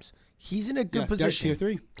multiple times. He's in a good position. Tier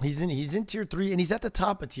 3. He's in Tier 3, and he's at the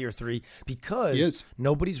top of Tier 3 because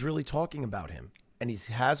nobody's really talking about him. And he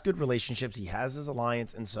has good relationships. He has his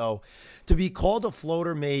alliance. And so to be called a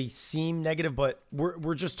floater may seem negative, but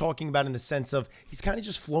we're just talking about in the sense of he's kind of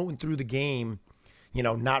just floating through the game,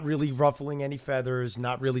 not really ruffling any feathers,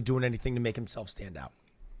 not really doing anything to make himself stand out.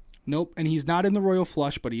 Nope. And he's not in the Royal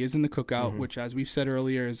Flush, but he is in the Cookout, which, as we've said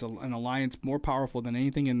earlier, is an alliance more powerful than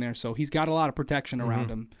anything in there. So he's got a lot of protection around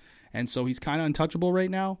him. And so he's kind of untouchable right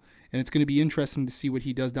now. And it's going to be interesting to see what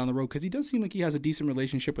he does down the road because he does seem like he has a decent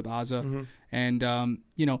relationship with Azah. And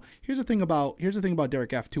here's the thing about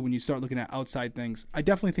Derrick F too. When you start looking at outside things, I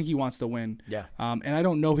definitely think he wants to win. Yeah. And I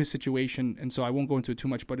don't know his situation, and so I won't go into it too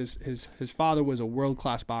much. But his father was a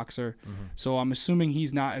world-class boxer, so I'm assuming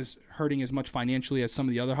he's not as hurting as much financially as some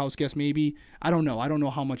of the other house guests. Maybe I don't know. I don't know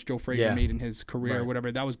how much Joe Frazier made in his career or whatever.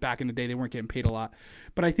 That was back in the day. They weren't getting paid a lot.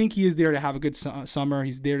 But I think he is there to have a good summer.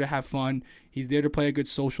 He's there to have fun. He's there to play a good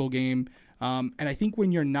social game. And I think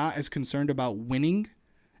when you're not as concerned about winning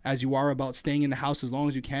as you are about staying in the house as long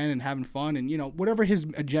as you can and having fun and, whatever his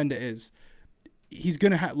agenda is, he's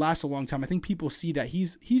going to last a long time. I think people see that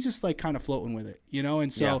he's just like kind of floating with it,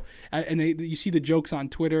 and so you see the jokes on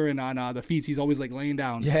Twitter and on the feeds. He's always like laying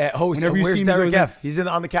down. Yeah. Oh, so where's Derrick F? He's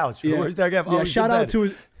on the couch. Yeah. Where's Derrick F? Yeah. Shout out to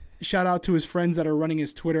his. shout out to his friends that are running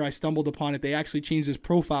his Twitter. I stumbled upon it. They actually changed his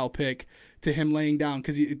profile pic to him laying down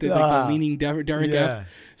because he did like the leaning Derrick F.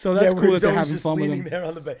 So that's cool that they're having fun with him. There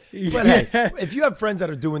on the bed. But hey, if you have friends that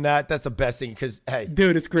are doing that, that's the best thing because, hey.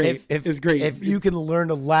 Dude, it's great. It's great. If you can learn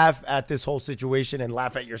to laugh at this whole situation and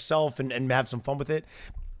laugh at yourself and have some fun with it,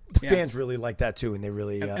 the fans really like that too. And they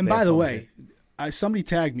really and by the way, somebody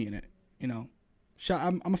tagged me in it. You know,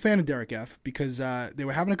 I'm a fan of Derrick F because they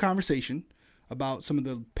were having a conversation about some of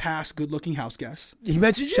the past good-looking house guests. He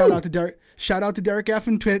mentioned you. Shout out to Derrick F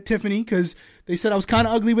and Tiffany because they said I was kind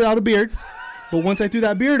of ugly without a beard, but once I threw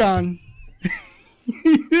that beard on,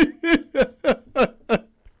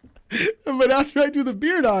 but after I threw the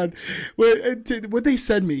beard on, what they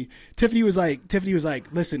said me, Tiffany was like,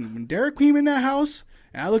 listen, when Derrick came in that house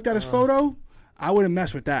and I looked at his photo, I wouldn't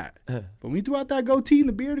mess with that. But when we threw out that goatee and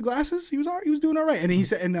the beard, the glasses, he was doing all right. And he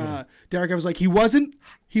said, and Derrick F was like, he wasn't.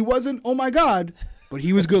 Oh my God, but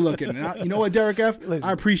he was good looking. And you know what, Derrick F,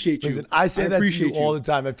 I appreciate you. Listen, I say that to you all the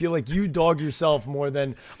time. I feel like you dog yourself more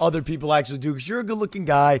than other people actually do because you're a good looking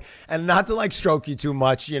guy. And not to like stroke you too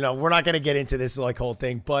much, you know, we're not gonna get into this like whole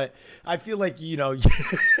thing, but I feel like keep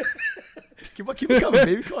it coming,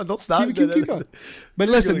 baby. Come on, don't stop. Keep going. But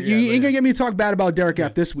listen, you ain't gonna get me to talk bad about Derrick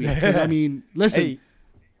F this week. I mean, listen, hey.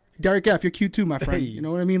 Derrick F, you're cute too, my friend. Hey, you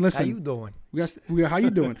know what I mean? Listen, how you doing? How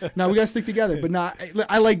you doing? Now we gotta stick together. But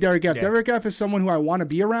I like Derrick F. Yeah. Derrick F is someone who I want to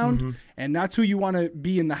be around, and that's who you want to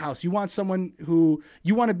be in the house. You want someone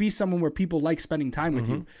to be someone where people like spending time with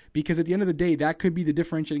you, because at the end of the day, that could be the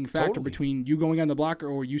differentiating factor between you going on the block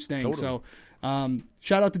or you staying. So,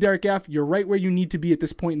 shout out to Derrick F. You're right where you need to be at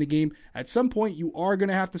this point in the game. At some point, you are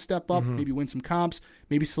gonna have to step up, maybe win some comps,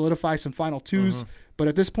 maybe solidify some final twos. But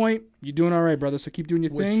at this point, you're doing all right, brother. So keep doing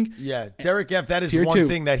your thing. Yeah, Derrick F, that is one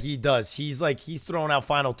thing that he does. He's throwing out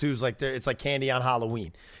final twos like it's like candy on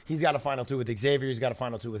Halloween. He's got a final two with Xavier. He's got a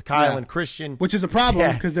final two with Kyle and Christian. Which is a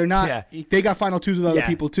problem because they're not. Yeah. They got final twos with other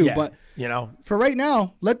people too. Yeah. But you know, for right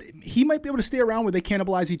now, he might be able to stay around where they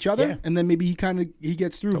cannibalize each other, and then maybe he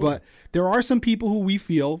gets through. Totally. But there are some people who we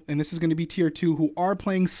feel, and this is going to be tier 2, who are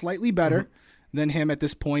playing slightly better than him at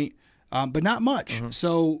this point. But not much.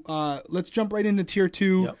 So let's jump right into tier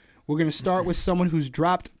 2. Yep. We're going to start with someone who's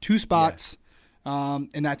dropped 2 spots,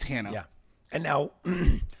 and that's Hannah. Yeah. And now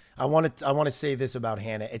I want to say this about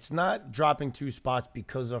Hannah. It's not dropping 2 spots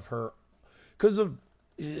because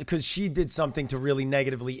she did something to really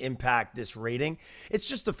negatively impact this rating. It's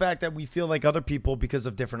just the fact that we feel like other people, because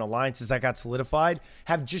of different alliances that got solidified,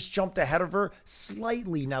 have just jumped ahead of her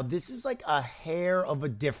slightly. Now, this is like a hair of a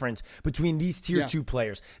difference between these tier 2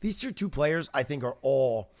 players. These tier 2 players, I think, are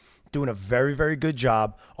all doing a very, very good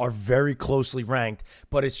job, are very closely ranked.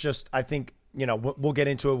 But it's just, I think, you know, we'll get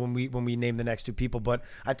into it when we name the next 2 people. But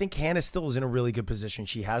I think Hannah still is in a really good position.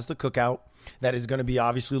 She has the cookout that is going to be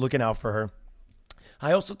obviously looking out for her.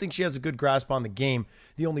 I also think she has a good grasp on the game.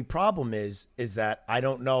 The only problem is that I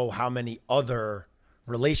don't know how many other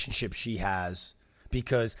relationships she has,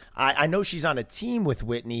 because I know she's on a team with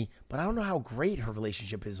Whitney, but I don't know how great her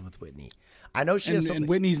relationship is with Whitney. I know she has something. And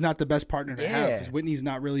Whitney's not the best partner to have, because Whitney's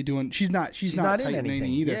not really doing. She's not tight in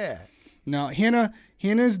anything either. Yeah. Now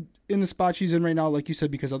Hannah's in the spot she's in right now, like you said,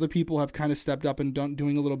 because other people have kind of stepped up and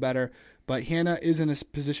doing a little better. But Hannah is in a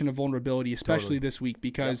position of vulnerability, especially this week,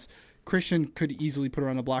 because Christian could easily put her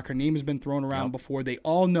on the block. Her name has been thrown around before. They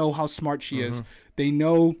all know how smart she is. They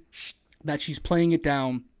know that she's playing it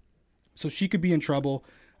down, so she could be in trouble.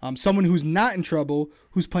 Someone who's not in trouble,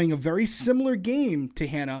 who's playing a very similar game to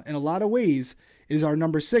Hannah in a lot of ways, is our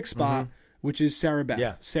number 6 spot, which is Sarah Beth.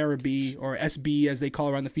 Yeah. Sarah B, or SB as they call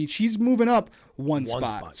her on the feed. She's moving up one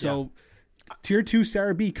spot. So tier 2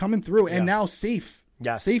 Sarah B coming through, and now safe.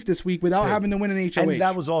 Safe this week without having to win an HOH. And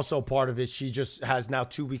that was also part of it. She just has now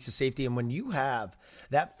 2 weeks of safety. And when you have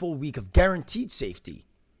that full week of guaranteed safety,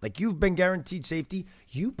 like you've been guaranteed safety,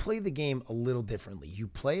 you play the game a little differently. You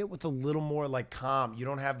play it with a little more like calm. You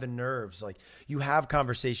don't have the nerves. Like you have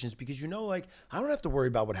conversations because you know, like, I don't have to worry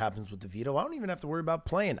about what happens with the veto. I don't even have to worry about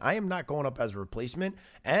playing. I am not going up as a replacement,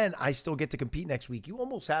 and I still get to compete next week. You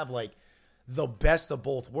almost have like the best of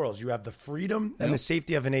both worlds. You have the freedom and the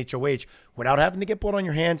safety of an HOH without having to get blood on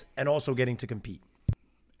your hands and also getting to compete.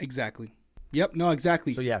 Exactly. Yep. No,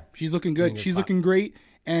 exactly. So yeah, she's looking good. She's looking great.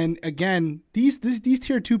 And again, these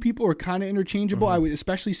tier 2 people are kind of interchangeable. I would,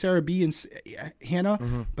 especially Sarah B and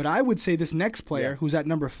Hannah. But I would say this next player, who's at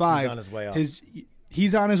number 5, he's on his way up.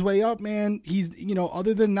 He's on his way up, man. He's,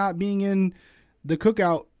 other than not being in the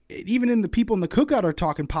cookout, even in the people in the cookout are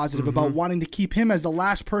talking positive about wanting to keep him as the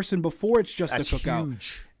last person before it's just the cookout.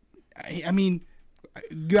 Huge. I mean,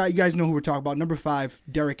 you guys know who we're talking about. Number 5,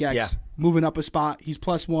 Derrick X, moving up a spot. He's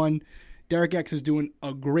 +1. Derrick X is doing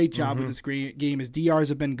a great job with this game. His DRs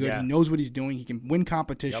have been good. Yeah. He knows what he's doing. He can win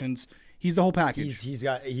competitions. He's the whole package.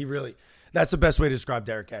 That's the best way to describe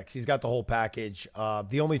Derrick X. He's got the whole package.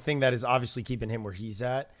 The only thing that is obviously keeping him where he's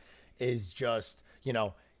at is just,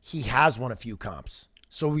 he has won a few comps.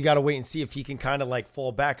 So we got to wait and see if he can kind of like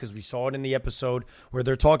fall back, because we saw it in the episode where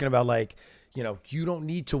they're talking about like, you don't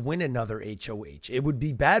need to win another HOH. It would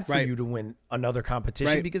be bad for you to win another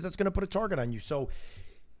competition because that's going to put a target on you. So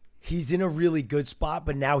he's in a really good spot,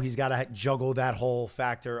 but now he's got to juggle that whole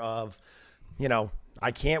factor of,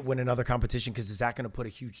 I can't win another competition because is that going to put a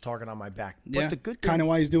huge target on my back? Yeah, the good kind of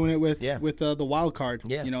why he's doing it with the wild card,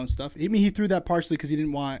 and stuff. I mean, he threw that partially because he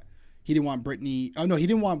didn't want Brittany. Oh no, he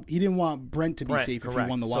didn't want Brent to be safe if he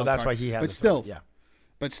won the wild card. So that's why he had.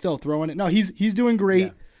 But still throwing it. No, he's doing great.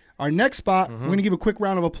 Yeah. Our next spot, we're going to give a quick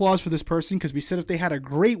round of applause for this person because we said if they had a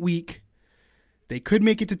great week, they could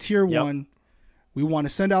make it to tier 1. We want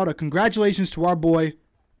to send out a congratulations to our boy,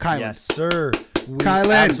 Kylan. Yes, sir.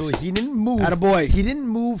 Kylan. Absolutely. He didn't move. Attaboy. He didn't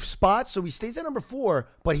move spots, so he stays at number 4,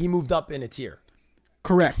 but he moved up in a tier.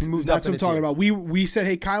 Correct. That's what I'm talking about. We said,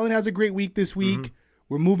 hey, Kylan has a great week this week.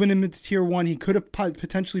 We're moving him into tier 1. He could have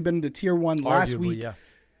potentially been into tier 1 last week. Yeah.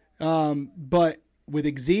 But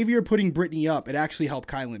with Xavier putting Brittany up, it actually helped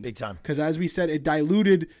Kylan. Big time. Because as we said, it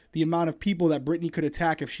diluted the amount of people that Brittany could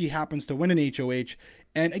attack if she happens to win an HOH.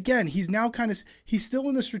 And again, he's now he's still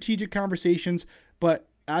in the strategic conversations, but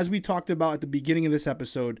as we talked about at the beginning of this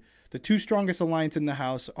episode, the 2 strongest alliance in the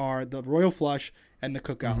house are the Royal Flush and the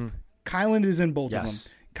Cookout. Kylan is in both of them.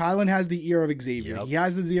 Kylan has the ear of Xavier. He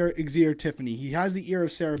has the ear of Tiffany. He has the ear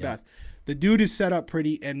of Sarah Beth. The dude is set up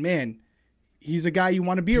pretty, and man, he's a guy you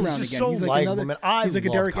want to be around again. So he's like another. He's like a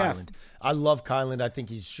Derrick F. I love Kylan. I think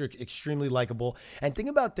he's extremely likable. And think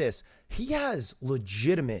about this: he has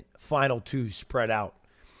legitimate final 2s spread out.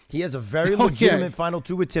 He has a very legitimate final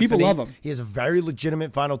 2 with Tiffany. People love him. He has a very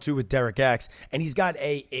legitimate final 2 with Derrick X, and he's got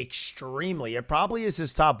it probably is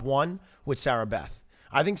his top 1 with Sarah Beth.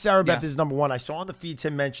 I think Sarah Beth is number 1. I saw on the feed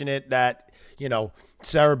Tim mention it that,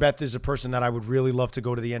 Sarah Beth is a person that I would really love to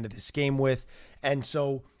go to the end of this game with. And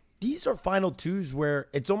so these are final 2s where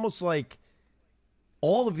it's almost like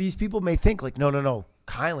all of these people may think like, no,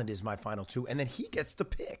 Kylan is my final 2. And then he gets to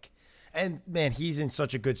pick. And, man, he's in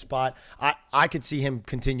such a good spot. I could see him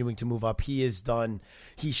continuing to move up. He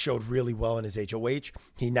showed really well in his HOH.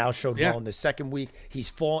 He now showed well in the second week. He's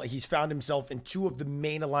found himself in 2 of the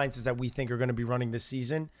main alliances that we think are going to be running this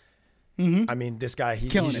season. I mean, this guy,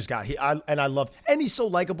 he's just got – and I love – and he's so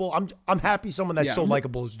likable. I'm happy someone that's so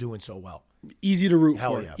likable is doing so well. Easy to root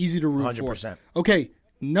for. Yeah. Easy to root 100%. for. Okay,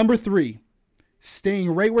 number 3,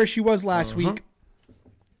 staying right where she was last week,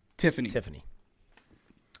 Tiffany.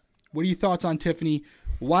 What are your thoughts on Tiffany?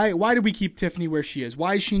 Why did we keep Tiffany where she is?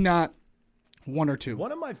 Why is she not 1 or 2?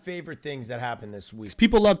 One of my favorite things that happened this week.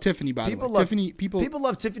 People love Tiffany, by the way. People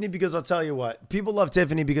love Tiffany because I'll tell you what. People love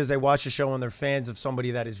Tiffany because they watch the show and they're fans of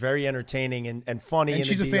somebody that is very entertaining and funny. And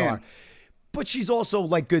she's a fan. But she's also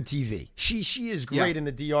like good TV. She is great in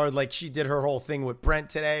the DR. Like she did her whole thing with Brent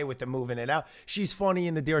today with the moving it out. She's funny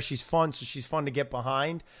in the DR. She's fun, so she's fun to get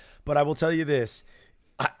behind. But I will tell you this.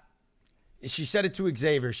 She said it to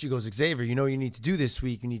Xavier. She goes, Xavier, you need to do this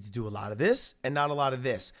week. You need to do a lot of this and not a lot of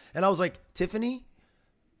this. And I was like, Tiffany,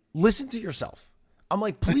 listen to yourself. I'm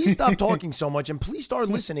like, please stop talking so much and please start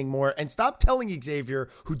listening more and stop telling Xavier,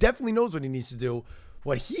 who definitely knows what he needs to do,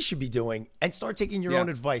 what he should be doing, and start taking your own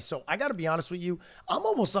advice. So I got to be honest with you. I'm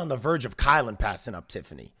almost on the verge of Kylan passing up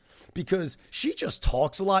Tiffany because she just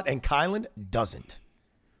talks a lot and Kylan doesn't.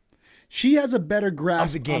 She has a better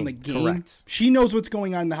grasp on the game. Correct. She knows what's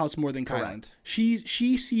going on in the house more than Kylan. Correct.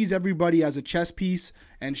 She sees everybody as a chess piece,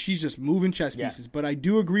 and she's just moving chess pieces. But I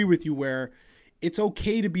do agree with you where it's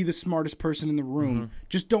okay to be the smartest person in the room.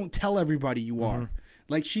 Just don't tell everybody you are.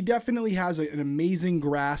 Like, she definitely has an amazing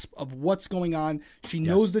grasp of what's going on. She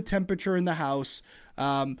knows the temperature in the house.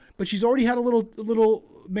 But she's already had a little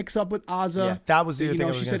mix up with Azza. Yeah, that was the other thing I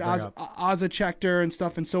was she said Azza checked her and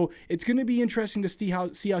stuff. And so it's going to be interesting to see how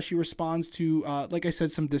she responds to, like I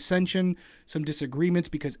said, some dissension, some disagreements,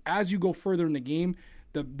 because as you go further in the game,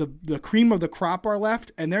 the cream of the crop are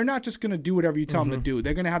left, and they're not just going to do whatever you tell them to do.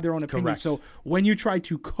 They're going to have their own opinion. Correct. So when you try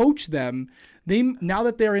to coach them, now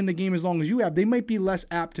that they're in the game as long as you have, they might be less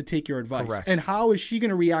apt to take your advice. Correct. And how is she going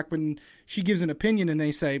to react when she gives an opinion and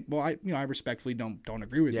they say, well, I respectfully don't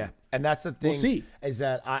agree with you. And that's the thing. We'll see. Is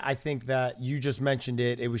that I think that you just mentioned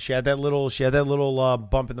it. It was she had that little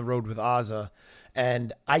bump in the road with Azza.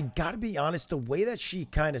 And I got to be honest, the way that she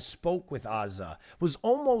kind of spoke with Azza was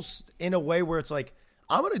almost in a way where it's like,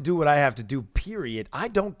 I'm going to do what I have to do, period. I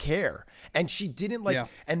don't care. And she didn't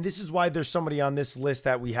and this is why there's somebody on this list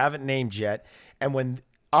that we haven't named yet. And when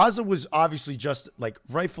Azah was obviously just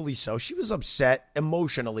rightfully so, she was upset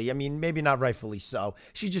emotionally. I mean, maybe not rightfully so.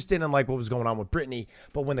 She just didn't like what was going on with Brittany.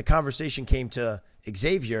 But when the conversation came to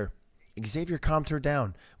Xavier calmed her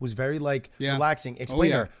down, was very relaxing.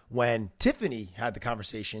 Explain her. When Tiffany had the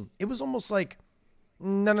conversation, it was almost like,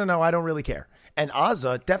 no, I don't really care. And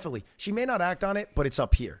Azah, definitely, she may not act on it, but it's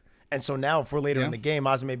up here. And so now for later in the game,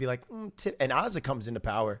 Azah may be like, and Azah comes into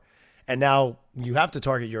power. And now you have to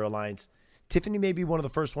target your alliance. Tiffany may be one of the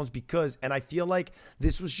first ones and I feel like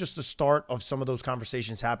this was just the start of some of those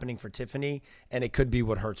conversations happening for Tiffany, and it could be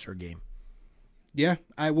what hurts her game. Yeah,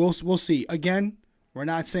 we'll see. Again, we're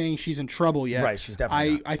not saying she's in trouble yet. Right, she's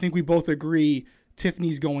definitely not. I think we both agree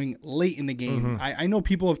Tiffany's going late in the game. I know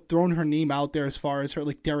people have thrown her name out there as far as her,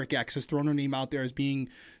 like Derrick X has thrown her name out there as being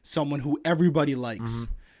someone who everybody likes.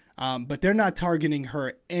 But they're not targeting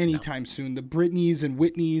her anytime soon. The Britneys and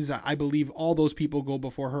Whitneys, I believe all those people go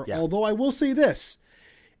before her. Yeah. Although I will say this,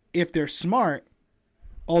 if they're smart,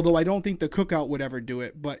 although I don't think the Cookout would ever do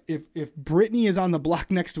it, but if Brittany is on the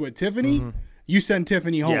block next to a Tiffany, you send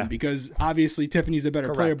Tiffany home because obviously Tiffany's a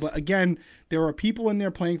better player. But again, there are people in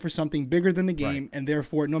there playing for something bigger than the game, and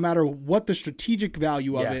therefore, no matter what the strategic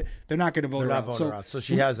value of it, they're not going to vote her out. So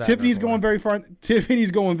she has that. Tiffany's going very far.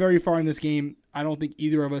 Tiffany's going very far in this game. I don't think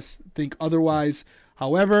either of us think otherwise.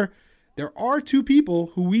 However, there are two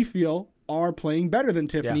people who we feel are playing better than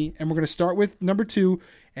Tiffany, and we're going to start with number 2.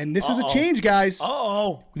 And this is a change, guys.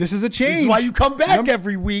 This is a change. This is why you come back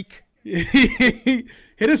every week.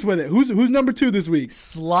 Hit us with it. Who's number 2 this week?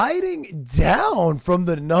 Sliding down from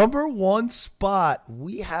the number 1 spot,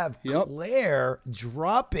 we have Claire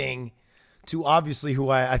dropping to obviously who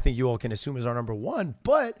I think you all can assume is our number 1.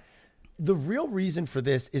 But the real reason for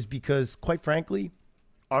this is because, quite frankly,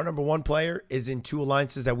 our number 1 player is in 2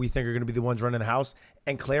 alliances that we think are going to be the ones running the house,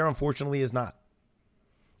 and Claire, unfortunately, is not.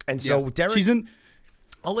 And so, Derrick,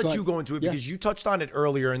 I'll let you go into it because you touched on it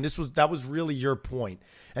earlier, and that was really your point.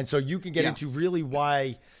 And so you can get into really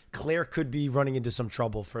why Claire could be running into some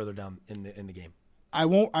trouble further down in the game. I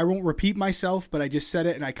won't repeat myself, but I just said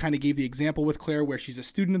it, and I kind of gave the example with Claire where she's a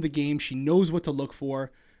student of the game. She knows what to look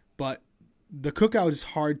for, but the Cookout is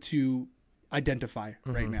hard to identify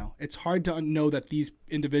right now. It's hard to know that these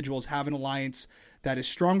individuals have an alliance that is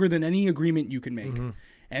stronger than any agreement you can make.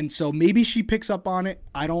 And so maybe she picks up on it.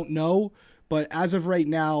 I don't know. But as of right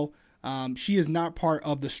now, she is not part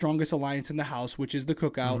of the strongest alliance in the house, which is the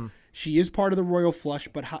Cookout. She is part of the Royal Flush,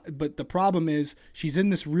 but the problem is she's in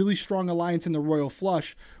this really strong alliance in the Royal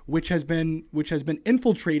Flush, which has been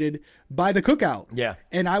infiltrated by the Cookout. Yeah.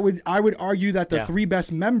 And I would argue that the 3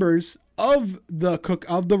 best members of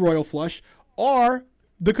the Royal Flush are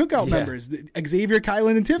the Cookout members, Xavier,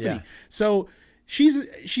 Kylan, and Tiffany. Yeah. So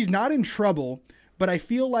she's not in trouble. But I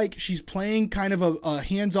feel like she's playing kind of a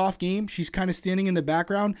hands-off game. She's kind of standing in the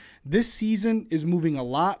background. This season is moving a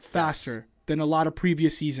lot faster than a lot of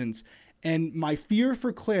previous seasons. And my fear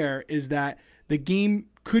for Claire is that the game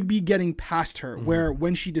could be getting past her, where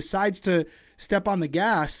when she decides to step on the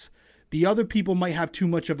gas, the other people might have too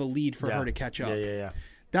much of a lead for her to catch up. Yeah.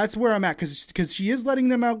 That's where I'm at because she is letting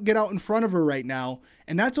them get out in front of her right now.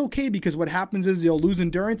 And that's okay because what happens is they'll lose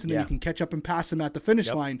endurance and then you can catch up and pass them at the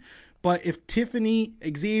finish line. But if Tiffany,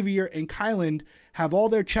 Xavier, and Kylan have all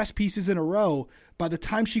their chess pieces in a row, by the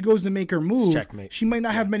time she goes to make her move, she might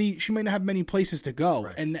not have many. She might not have many places to go,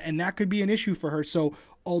 and that could be an issue for her. So,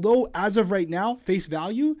 although as of right now, face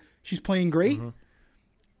value, she's playing great.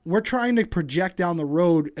 We're trying to project down the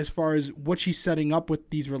road as far as what she's setting up with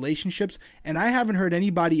these relationships, and I haven't heard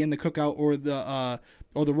anybody in the Cookout or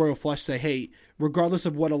the Royal Flush say, "Hey, regardless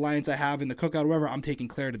of what alliance I have in the Cookout or whatever, I'm taking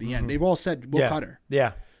Claire to the end." They've all said we'll cut her.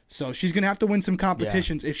 Yeah. So she's going to have to win some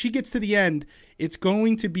competitions. If she gets to the end, it's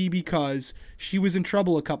going to be because she was in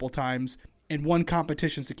trouble a couple times and won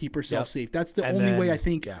competitions to keep herself safe. That's the only way I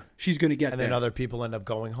think she's going to get there. And then other people end up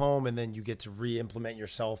going home, and then you get to re-implement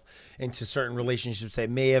yourself into certain relationships that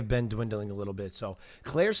may have been dwindling a little bit. So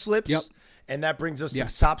Claire slips, and that brings us to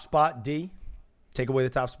the top spot. D, take away the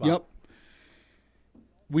top spot. Yep.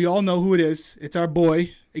 We all know who it is. It's our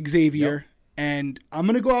boy, Xavier. And I'm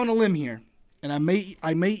going to go out on a limb here. And I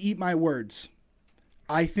may eat my words.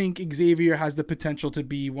 I think Xavier has the potential to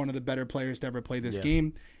be one of the better players to ever play this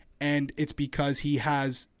game. And it's because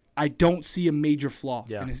I don't see a major flaw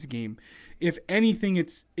in his game. If anything,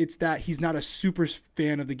 it's that he's not a super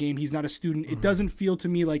fan of the game. He's not a student. It doesn't feel to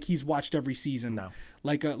me like he's watched every season,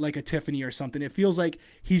 like a Tiffany or something. It feels like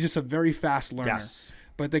he's just a very fast learner. Yes.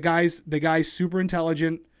 But the guy's super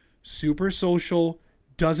intelligent, super social,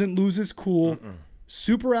 doesn't lose his cool,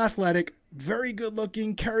 super athletic, very good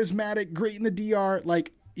looking, charismatic, great in the DR.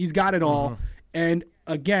 Like, he's got it all. And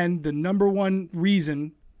again, the number one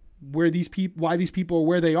reason why these people are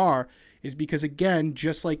where they are is because, again,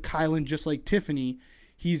 just like Kylan, just like Tiffany,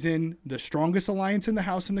 he's in the strongest alliance in the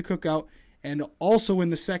house in the cookout, and also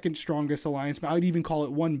in the second strongest alliance. I would even call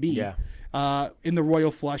it 1B in the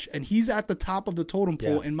Royal Flush. And he's at the top of the totem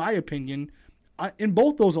pole, in my opinion, in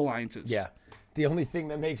both those alliances. Yeah. The only thing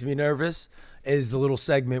that makes me nervous is the little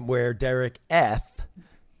segment where Derrick F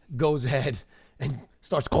goes ahead and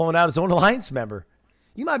starts calling out his own alliance member.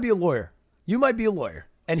 You might be a lawyer.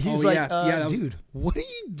 And he's dude, what are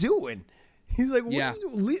you doing? He's like, what are you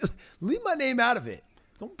doing? Leave my name out of it.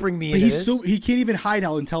 Don't bring me into this. He can't even hide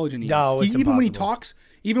how intelligent he is. No, it's even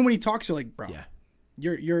impossible. when he talks, you're like, bro,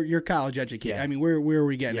 you're college educated. Yeah. I mean, where are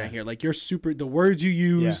we getting at here? Like, you're super, the words you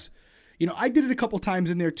use. Yeah. You know, I did it a couple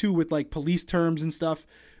times in there too with like police terms and stuff,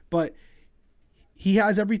 but he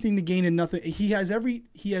has everything to gain and nothing. He has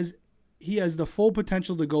the full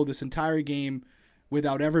potential to go this entire game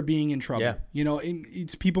without ever being in trouble. Yeah. You know,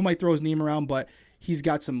 it's people might throw his name around, but he's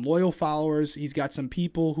got some loyal followers. He's got some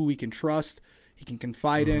people who he can trust. He can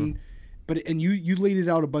confide in. And you laid it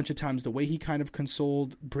out a bunch of times, the way he kind of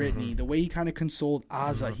consoled Brittany, the way he kind of consoled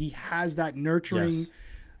Azah. He has that nurturing. Yes.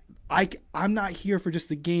 I'm not here for just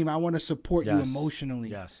the game. I want to support you emotionally.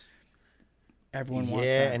 Yes. Everyone wants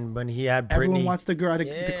that. Yeah, and when he had Brittany. Everyone wants the girl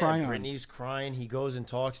to cry on. Brittany's crying. He goes and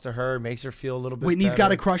talks to her, makes her feel a little bit Whitney's better.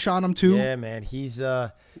 got a crush on him too. Yeah, man. He's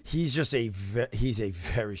just he's a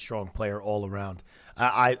very strong player all around.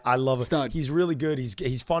 I love it. Stud. He's really good.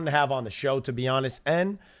 He's fun to have on the show, to be honest.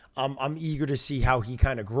 And I'm eager to see how he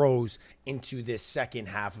kind of grows into this second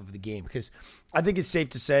half of the game, because I think it's safe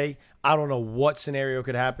to say I don't know what scenario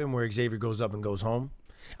could happen where Xavier goes up and goes home.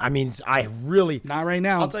 I mean, not right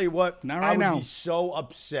now. I'll tell you what, not right now. I would be so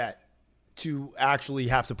upset to actually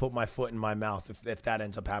have to put my foot in my mouth if that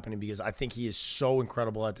ends up happening, because I think he is so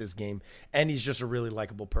incredible at this game, and he's just a really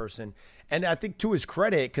likable person. And I think, to his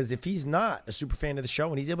credit, because if he's not a super fan of the show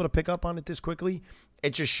and he's able to pick up on it this quickly,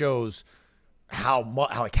 it just shows how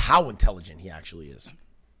intelligent he actually is.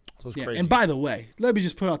 So it's crazy. And by the way, let me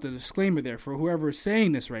just put out the disclaimer there for whoever is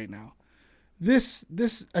saying this right now. This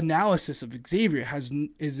analysis of Xavier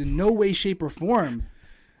is in no way, shape, or form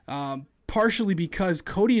partially because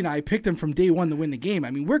Cody and I picked him from day one to win the game.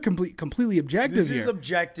 I mean, we're completely objective here. This is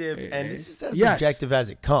objective, and this is as objective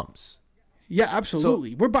as it comes. Yeah,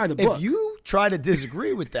 absolutely. So we're by the book. If you try to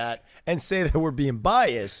disagree with that and say that we're being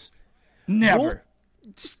biased, never.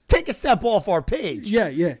 Just take a step off our page.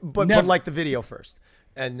 Yeah. But like the video first.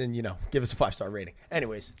 And then, give us a 5-star rating.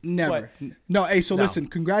 Anyways. Never. Listen,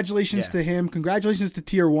 congratulations to him. Congratulations to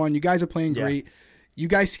Tier 1. You guys are playing great. You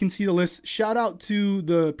guys can see the list. Shout out to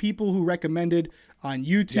the people who recommended on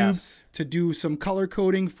YouTube to do some color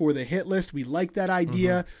coding for the hit list. We like that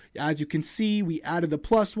idea. As you can see, we added the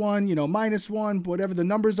 +1, -1, whatever the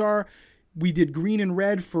numbers are. We did green and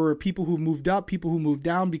red for people who moved up, people who moved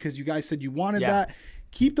down, because you guys said you wanted that.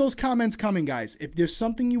 Keep those comments coming, guys. If there's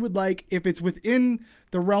something you would like, if it's within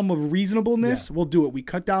the realm of reasonableness, we'll do it. We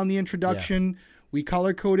cut down the introduction. We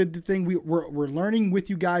color-coded the thing. We're learning with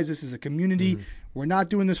you guys. This is a community. We're not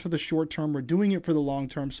doing this for the short term. We're doing it for the long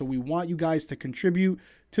term. So we want you guys to contribute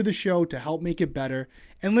to the show to help make it better.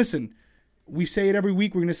 And listen, we say it every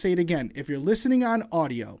week. We're going to say it again. If you're listening on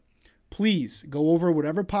audio, please go over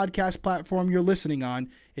whatever podcast platform you're listening on.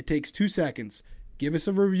 It takes 2 seconds. Give us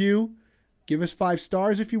a review. Give us 5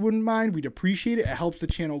 stars if you wouldn't mind. We'd appreciate it. It helps the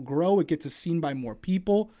channel grow. It gets us seen by more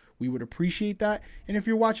people. We would appreciate that. And if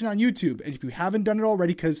you're watching on YouTube, and if you haven't done it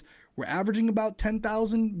already, because we're averaging about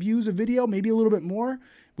 10,000 views a video, maybe a little bit more.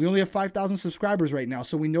 We only have 5,000 subscribers right now.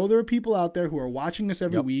 So we know there are people out there who are watching us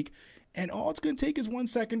every week. And all it's going to take is 1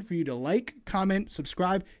 second for you to like, comment,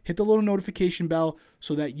 subscribe, hit the little notification bell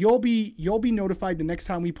so that you'll be notified the next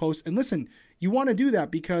time we post. And listen, you want to do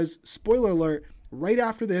that because, spoiler alert, right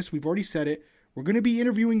after this, we've already said it, we're going to be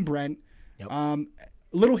interviewing Brent.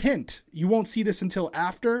 Little hint, you won't see this until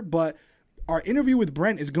after, but our interview with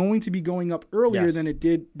Brent is going to be going up earlier than it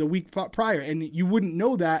did the week prior, and you wouldn't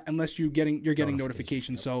know that unless you're getting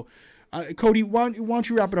notifications. So, Cody, why don't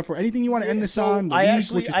you wrap it up for anything you want to end this on? I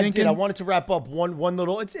did. I wanted to wrap up one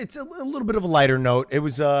little. It's a little bit of a lighter note. It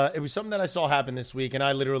was something that I saw happen this week, and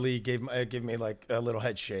I literally gave me like a little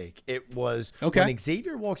head shake. It was when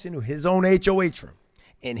Xavier walks into his own HOH room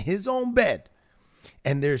in his own bed,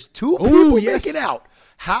 and there's 2 people making out.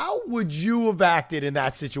 How would you have acted in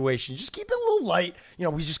that situation? Just keep it a little light.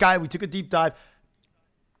 We took a deep dive.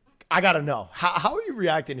 I got to know. How are you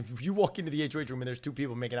reacting if you walk into the HOH room and there's 2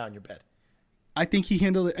 people making out in your bed? I think he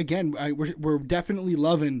handled it again. We're definitely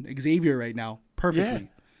loving Xavier right now. perfectly.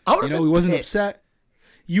 Yeah. He wasn't upset.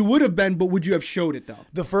 You would have been, but would you have showed it though?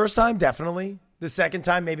 The first time, definitely. The second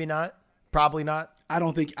time, maybe not. Probably not. I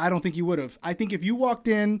don't think you would have. I think if you walked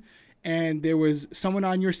in and there was someone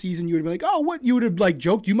on your season, you would have been like, "Oh, what?" You would have like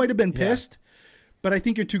joked. You might have been pissed, but I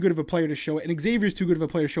think you're too good of a player to show it. And Xavier's too good of a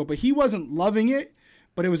player to show it. But he wasn't loving it.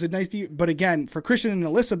 But it was a nice deal. But again, for Christian and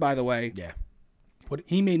Alyssa, by the way,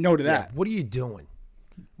 he made note of that. What are you doing?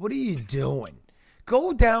 What are you doing?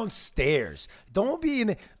 Go downstairs. Don't be in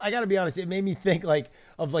the, I got to be honest, it made me think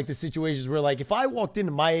of the situations where if I walked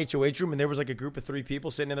into my HOH room and there was a group of 3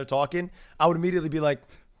 people sitting in there talking, I would immediately be like,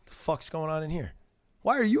 the fuck's going on in here?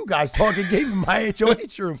 Why are you guys talking game in my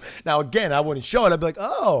HOH room? Now, again, I wouldn't show it. I'd be like,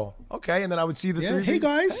 oh, okay. And then I would see the 3 hey,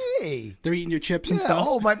 guys. Hey. They're eating your chips and stuff.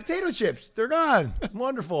 Oh, my potato chips. They're gone.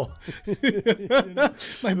 Wonderful.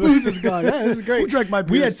 My booze is gone. Yeah, this is great. Who drank my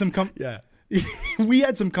booze? We had some we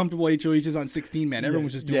had some comfortable HOHs on 16, man. Everyone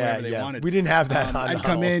was just doing whatever they wanted. We didn't have that on I'd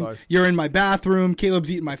come All-Stars. in. You're in my bathroom.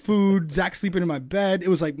 Caleb's eating my food. Zach's sleeping in my bed. It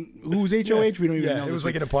was like, who's HOH? We don't even know. It was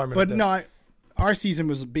like an apartment. But no, our season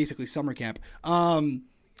was basically summer camp. But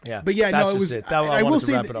yeah, that's no, it was. It. I will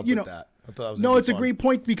say that, that. I thought no, it's a great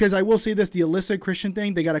point because I will say this: the Alyssa Christian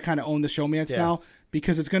thing, they got to kind of own the showmance now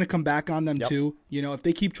because it's going to come back on them too. If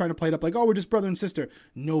they keep trying to play it up like, oh, we're just brother and sister,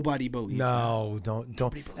 nobody believes. No, don't,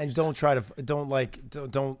 and don't try to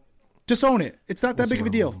don't. Just own it. It's not that big of a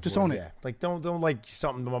deal. Just own it. Don't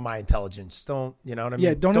something about my intelligence. Don't what I mean?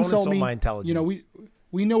 Yeah, don't insult me. My intelligence.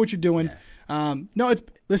 We know what you're doing. Yeah.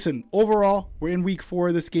 Listen. Overall, we're in week 4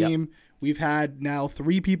 of this game. Yep. We've had now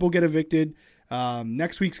 3 people get evicted.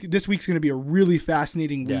 This week's going to be a really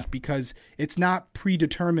fascinating week because it's not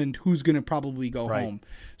predetermined who's going to probably go home.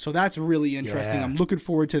 So that's really interesting. I'm looking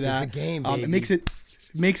forward to that. It's the game, baby. It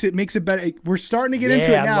makes it better. We're starting to get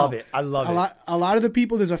into it now. I love it. A lot of the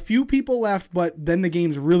people, there's a few people left, but then the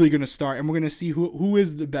game's really going to start, and we're going to see who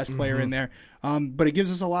is the best player in there. But it gives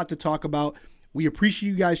us a lot to talk about. We appreciate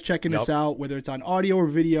you guys checking us out, whether it's on audio or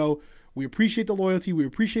video. We appreciate the loyalty. We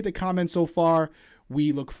appreciate the comments so far.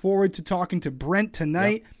 We look forward to talking to Brent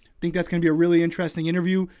tonight. I think that's going to be a really interesting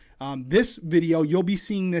interview. This video, you'll be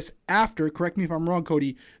seeing this after. Correct me if I'm wrong,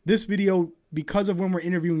 Cody. This video, because of when we're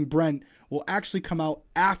interviewing Brent, will actually come out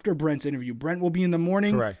after Brent's interview. Brent will be in the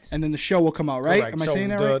morning. Correct. And then the show will come out, right? Correct. Am I saying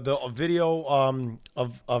that right? The video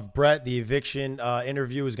of Brett, the eviction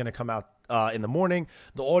interview is going to come out in the morning.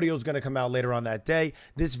 The audio is going to come out later on that day.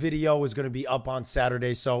 This video is going to be up on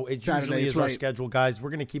Saturday, so it usually is our schedule, guys.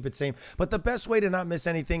 We're going to keep it same. But the best way to not miss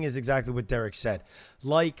anything is exactly what Derrick said.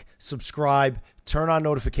 Like, subscribe, turn on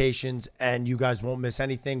notifications, and you guys won't miss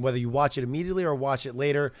anything. Whether you watch it immediately or watch it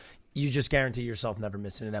later, you just guarantee yourself never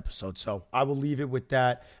missing an episode. So I will leave it with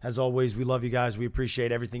that. As always, we love you guys. We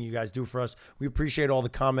appreciate everything you guys do for us. We appreciate all the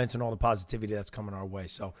comments and all the positivity that's coming our way.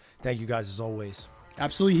 So thank you guys as always.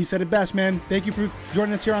 Absolutely. He said it best, man. Thank you for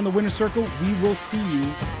joining us here on the Winner's Circle. We will see you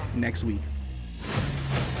next week.